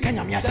 we do mean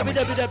Kenya.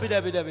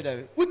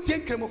 We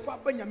take them of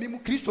Benjamin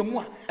Christo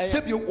Mua,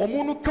 Sebio,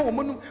 Omono,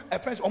 Kamono, a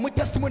friend, or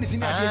testimonies in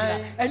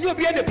Nigeria, and you'll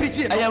be at the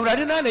preaching. I am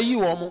ready now.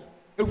 You almost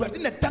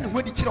didn't done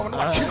when the children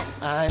are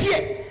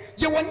here.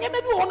 You will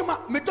never do on my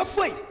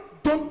metaphor.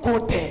 Don't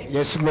go there.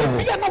 Yes, Lord.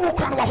 We are not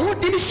walking on who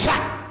did it.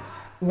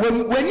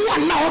 When you are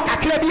now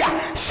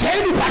Kakrabia,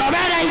 say you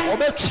Parabara, or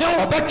bet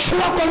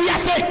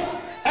say,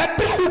 a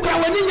who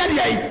can win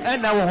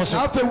and now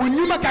after when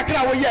you make a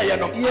crowd,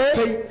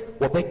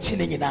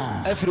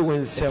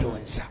 everyone's.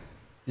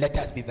 Let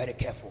us be very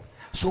careful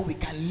so we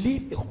can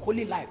live a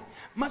holy life.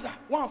 Master,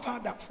 one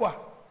father for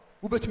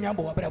who bet me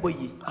about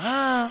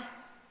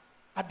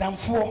Adam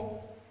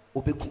for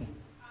Obeku.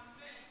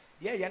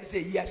 Yeah, you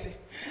say yes.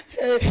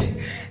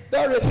 Hey,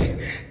 Doris.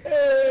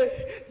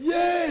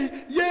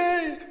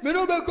 Yay,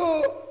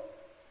 Menobeko.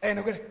 And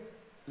okay.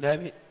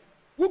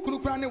 Who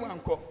could crown one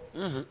call?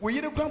 We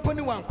hear the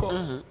company one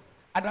call.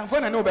 Adam for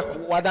and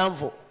Obeko. Adam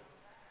for.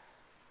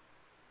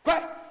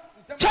 Quite.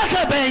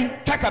 Chaka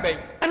Bay,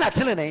 and I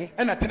tell any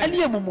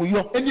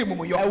mumuyo, and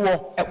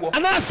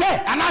I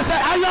say,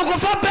 I go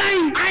for Bay,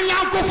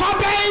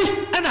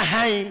 and a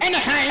high,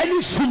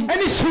 any soon,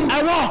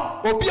 I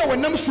want, or be our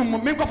name soon,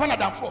 make of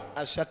another for.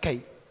 I shall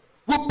say,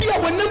 will be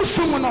our name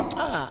soon.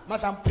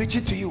 Must I'm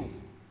preaching to you.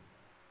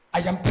 I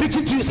am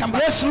preaching to you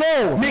somebody. Yes,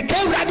 Lord. Make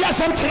a radio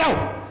something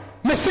out.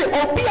 May say,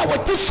 or be our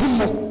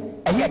tissue,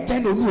 and yet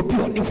then will be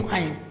on the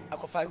wine. I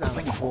go find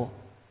out.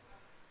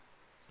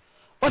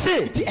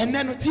 Ose ti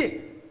enne no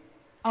tie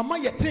ama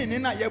ye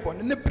train na ye bo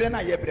ne bre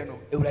na ye bre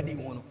no ewrade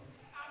hu no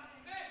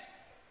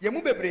ye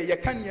mu bebre ye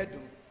kan ye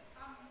dum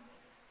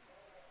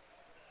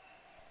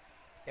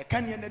ye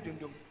kan ye na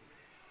dundum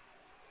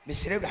me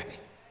sire ewrade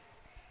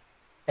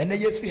enne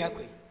ye firi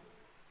hakoi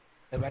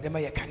ewrade ma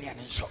ye kan ye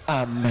ne nso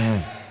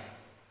amen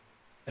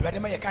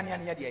ewrade ma ye kan ye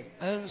ne ye de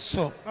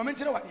enso ma me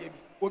nkire wade ye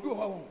bi obi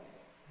ho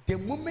the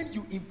moment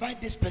you invite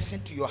this person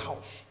to your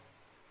house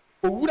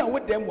owura wo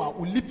dem wa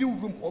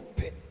living room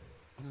open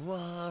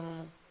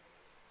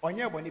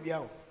onye boni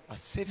bia o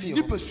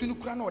ni pesunu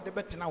kura na ode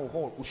betena wo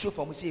hall wo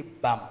sofa mo say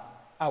bam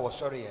I was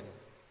sorry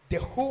the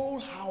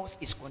whole house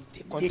is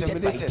contaminated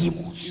by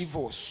demons,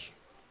 evils,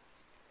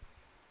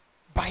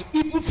 by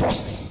evil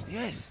forces.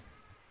 Yes,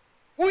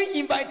 we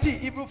invite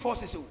evil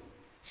forces.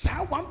 So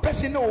one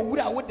person no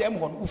wura wo dem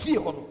hon wo fie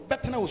hon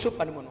betena wo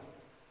sofa ni mo no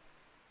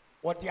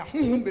what dia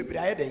honhom bebre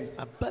aye den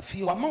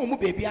abafie wa ma wo mo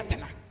bebi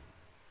atena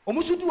o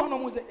mo sudu hon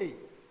mo say eh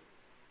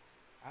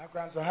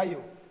akran so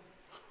hayo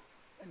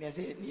and I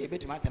say, "Ni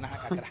ebet matana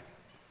hakakra."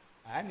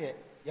 And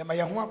yama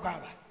ya ho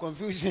akwa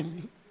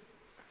confusion.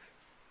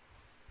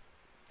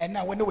 And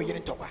now when we hear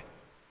talk,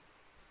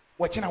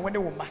 watching when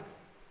we ma,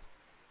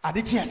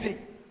 adichi ase,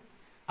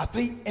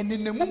 afi and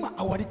in the muma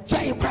awari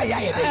jai cry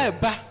ya de.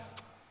 Ba.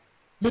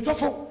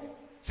 Metofo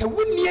sɛ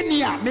wonnie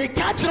ni a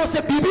meka kyerɛ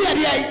sɛ biribi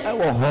yɛde ai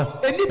ɛwɔ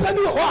hɔ enipa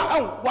bi wɔ hɔ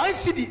a one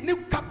cedi ne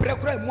kaprɛ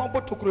kora mu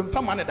abɔtokuro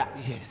mfama ne da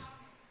yes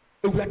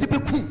ewurade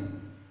bɛkum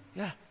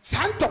yeah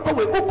saa ntɔkwa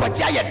wei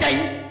wokɔgye ayɛ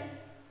dɛn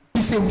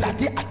bisa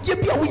ewurade adeɛ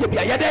bi a woyɛ bi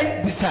ayɛ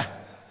dɛn bisa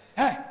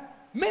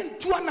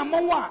mentu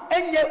anamɔ a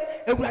ɛnyɛ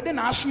ewurade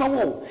na asoma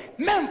wo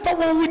memfa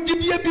wo wo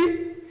gyidie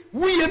bi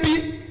woyɛ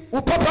bi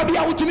wo papa bi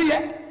a wotumi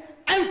yɛ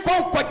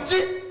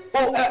ɛnkɔnkɔgye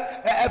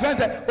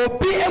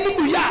obi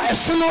emumu ya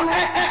ɛso no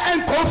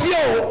ɛnkɔ fie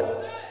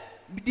o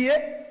bidie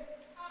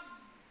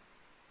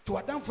to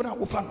adamfo na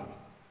wofa no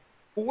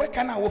wo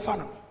weka na wofa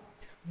no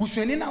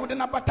busuani na wode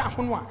na bata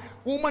ho no a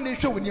wo ma na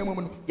hwɛ wo nneɛma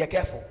mu no yɛ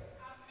careful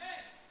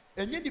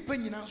ɛnyɛ nipa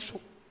nyina nso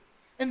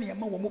ɛne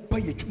yɛma wɔ mo ba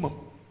yɛ adwuma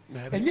mu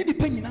ɛnyɛ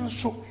nipa nyina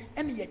nso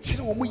ɛne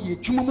yɛkyerɛ wɔ mo yɛ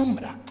adwuma mu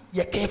mmara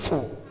yɛ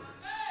careful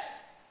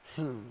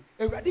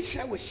awurade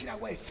hyira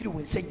wɔ ɛfiri wo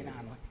nsa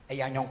nyinaa no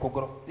ɛyɛ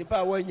anyɔnkogorɔ nipa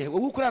a wɔnyɛ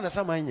owu kura na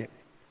sama nyɛ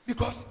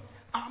because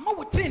ama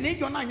wo tene ne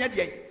yɔ na anyɛ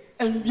deɛ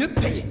ɛnwie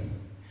pɛyɛ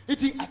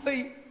nti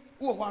afei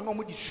wowɔ hɔ a na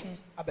ɔmode sum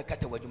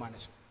abɛkata w'adwuma no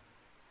so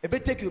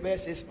ɛbɛtake you bɛyɛ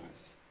 6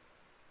 months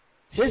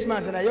 6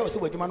 months na ɛyɛ wɔ sɛ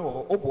w'adwuma no wɔ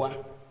hɔ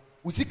woboa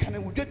wo sika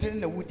no wodwatire no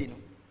na wodi no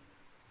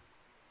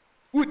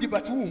wodi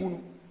but wohu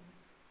no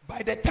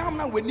by the time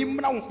na w'ani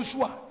mmra wo ho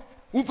so a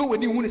womfa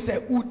w'ani hu no sɛ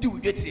wodi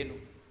wodwatire no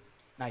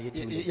na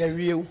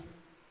yɛwie wo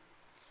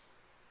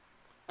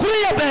kuro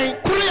yɛ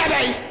bɛn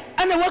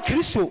ɛna wɔ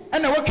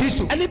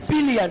kristo ɛne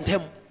billion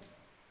ntam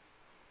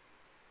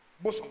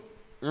bosom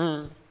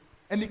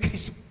ɛne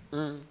kristo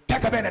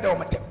kaka bɛn na dɛ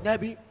wɔn ntɛm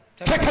dabi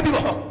kaka bi wɔ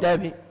hɔ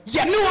dabi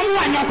yɛne wɔn wɔ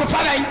anyɔnkofa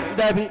bɛyi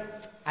dabi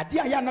adeɛ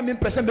a yɛ anam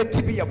mpɛ sɛ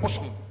mɛti bi yɛ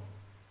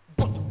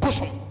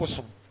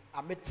bosom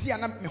a mɛti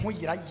anam me ho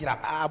yira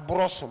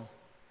aborosom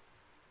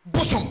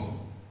bosom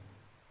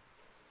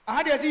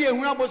aha deɛ sɛ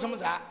yɛhunu abosom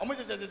saa ɔmo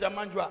hyɛhyɛhyɛ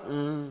manjo a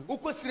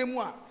wokɔ sire mu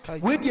a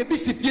wei deɛ bi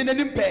si fie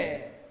n'anim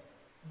pɛɛ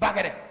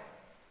bagɛrɛ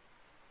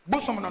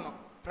bosom no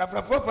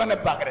frafrafoɔ no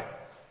bagɛrɛ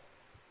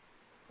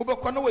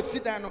wobɛkɔ na wasi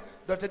dan no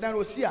dɔte dan no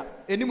osi a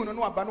anim no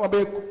na waba na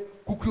wabɛyɛ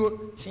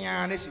kukuo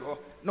tea no si hɔ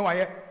na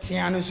wayɛ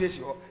tea no nso si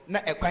hɔ na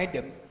ɛkwan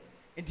dam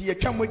nti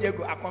yɛtwa mogya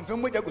gu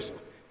akɔmfɛm mogya gu so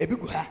ebi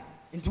gu ha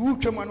nti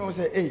wotwa mu a na wɔ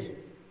sɛ ei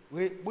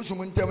wei bosom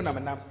ntam na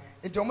menam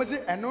nti ɔmo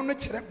sɛ ɛno no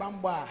kyerɛ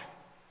bambɔ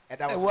a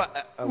ɛda wɔ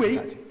so wei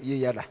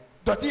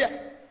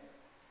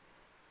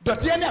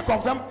dɔteɛ ne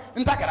akɔmfɛm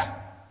ntakra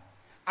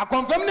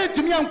akɔmfɛm ne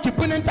atumi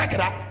ankipu ne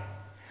ntakra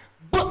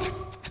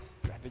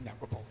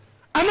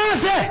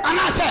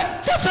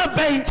anaasɛ kyɛfa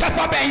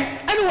bɛn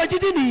ɛne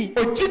wɔgyidi ni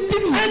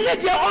ɛne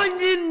deɛ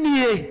ɔnye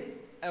nnie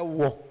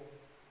ɛwɔ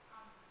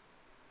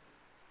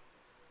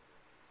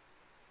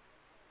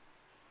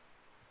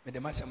mede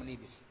masɛm no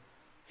yɛbɛsi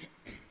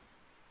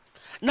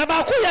na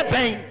baako yɛ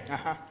bɛn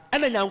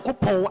ɛna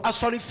nyankopɔn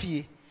asɔre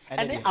fie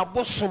ɛne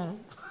abosom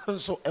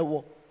nso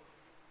ɛwɔ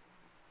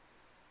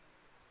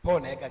paul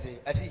na ɛka sɛ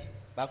asi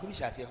baako bi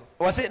hyɛ aseɛ hɔ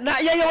wɔ se na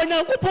yɛyɛ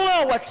onyankopɔn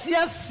a wɔte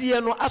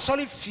aseɛ no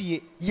asɔre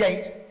fie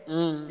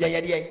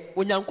yɛyɛ deɛ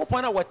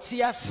onyankopɔn a wɔte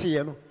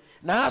aseɛ no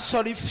na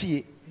asɔre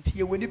fie nti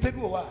yɛwɔ nipa bi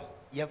wɔ hɔ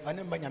a yɛmfa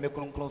ne mma nyame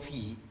kronkron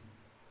fie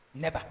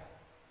never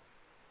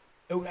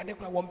awurade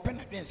kora wɔmpɛ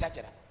n'adwene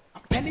nsakyera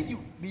I'm telling you,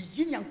 me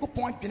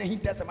nyankopɔn adwene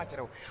hinta sɛ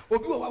makyerɛ wo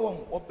obi wɔ hɔ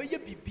a ɔbɛyɛ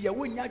biribi a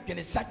wonya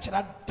adwene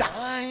sakyera da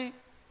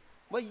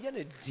wɔyɛ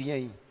no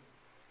deɛn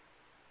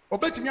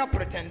ɔbɛtumi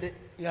apretende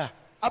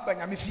aba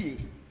nyame fie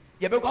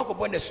yɛbɛkɔ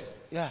akɔbɔ ne so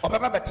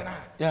ɔbɛba bɛtena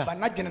ha ba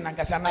n'adwene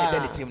nankasa na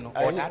yɛda ne tirim no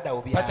ɔdaada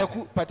obi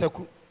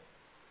pataku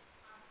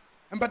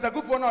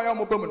mpatakufoɔ no a ɔyɛ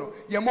ɔmɔbɔ mu no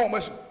yɛmmɔ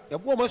ɔmɔ su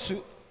yɛbɔ ɔmɔ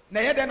su na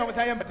yɛ dɛn na ɔmɔ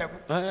sa yɛ mpataku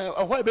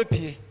ɔhɔ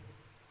ɛbɛpie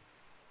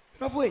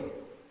nɔfo yi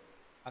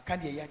aka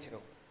deɛ yɛ akyerɛ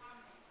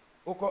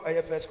wo wokɔ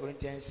ɛyɛ 1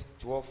 Corinthians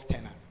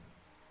 12:10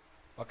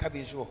 a ɔka bi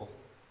nso wɔ hɔ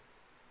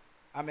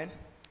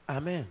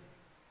amen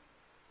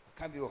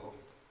ɔka bi wɔ hɔ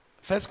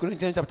 1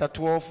 Corinthians chapter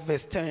 12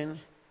 verse 10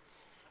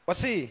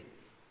 ɔse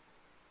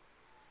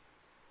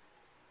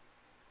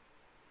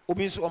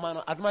obi nso ɔma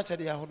no adoma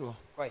kyɛde yɛ ahodoɔ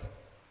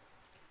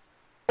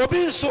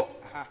obi nso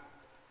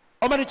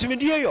ɔma no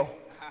tumidie yɔ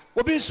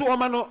obi nso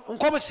ɔma no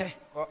nkɔmhyɛ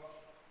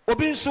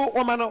obi nso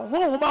ɔma no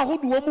honhom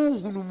ahodoɔ mu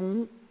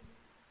nhunumu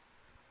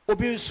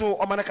obi nso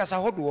ɔma no kasa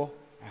ahodoɔ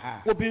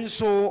obi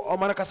nso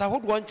ɔma no kasa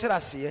ahodoɔ nkyerɛ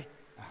aseɛ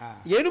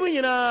yɛnum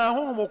nyinaa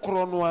honhom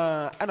korɔ no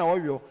a ɛna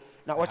wɔwɔ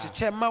na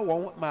ɔkyekyɛ ma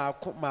wɔn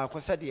maako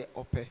sɛdeɛ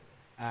ɔpɛ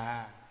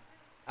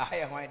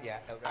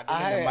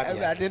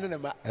awurade ne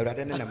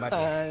ma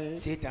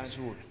Satan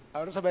nso wɔ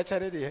ɔno nso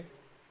bɛkyɛre deɛ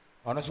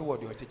ɔno nso wɔ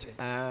deɛ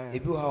ɔkyekyɛ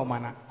ebi wɔ ha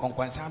ɔma na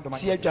kɔnkɔnsan dɔm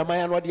si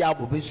adwaman a na ɔde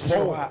abɔ obi nso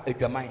wɔ ha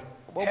adwaman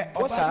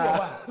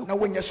ɔbaa bi na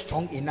wɔnyɛ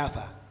strong enough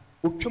a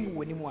otwa mu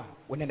wɔ ne mu a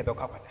wɔne ne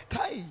bɛkɔ akwada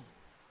kai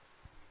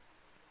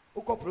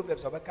wokɔ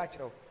programs ɔbɛka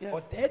kyerɛ wo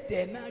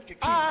ɔdɛɛdɛɛ na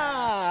atwetwe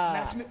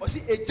na asemi ɔse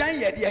agyan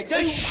yɛ deɛ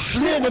agyan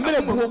hwie ne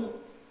mmerɛ buom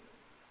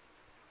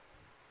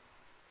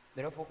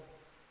therefore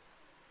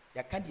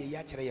yɛaka deɛ yɛ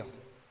akyerɛ yɛ ho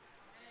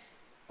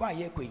kɔ a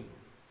yɛkɔ yi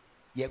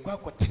yɛkɔ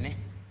akɔtene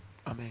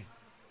amen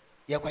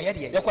yɛkɔyɛ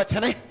deɛ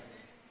yɛkɔtene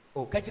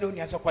o ka kyerɛ wo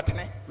nua sɛ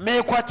kɔtene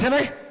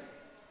mekɔtene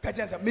ka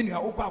kyerɛ sɛ me nua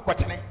wokɔ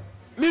akɔtene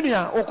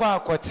Minia,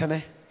 Oka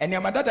Quatene, and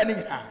your mother than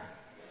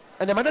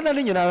and the Madonna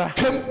Nina.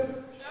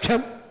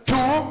 Chum,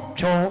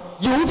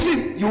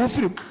 you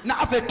film.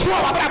 Now, after 2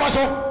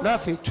 hours,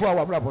 Nothing, 2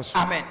 hours.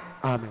 amen.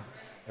 Amen.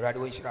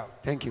 Graduation out.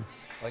 Thank you.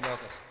 On your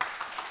case.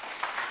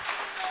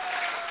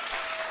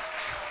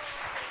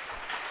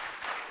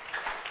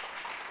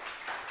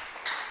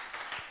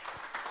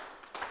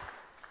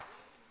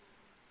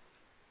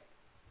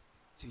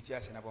 Sweet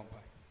in a vampire.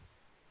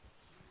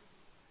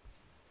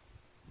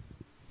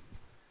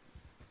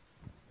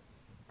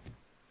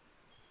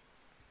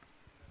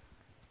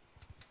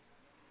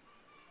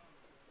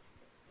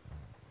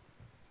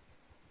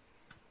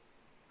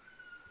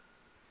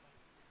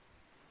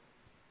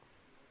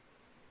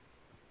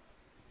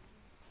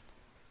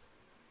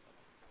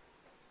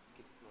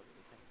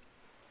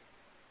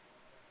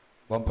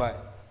 Vampire.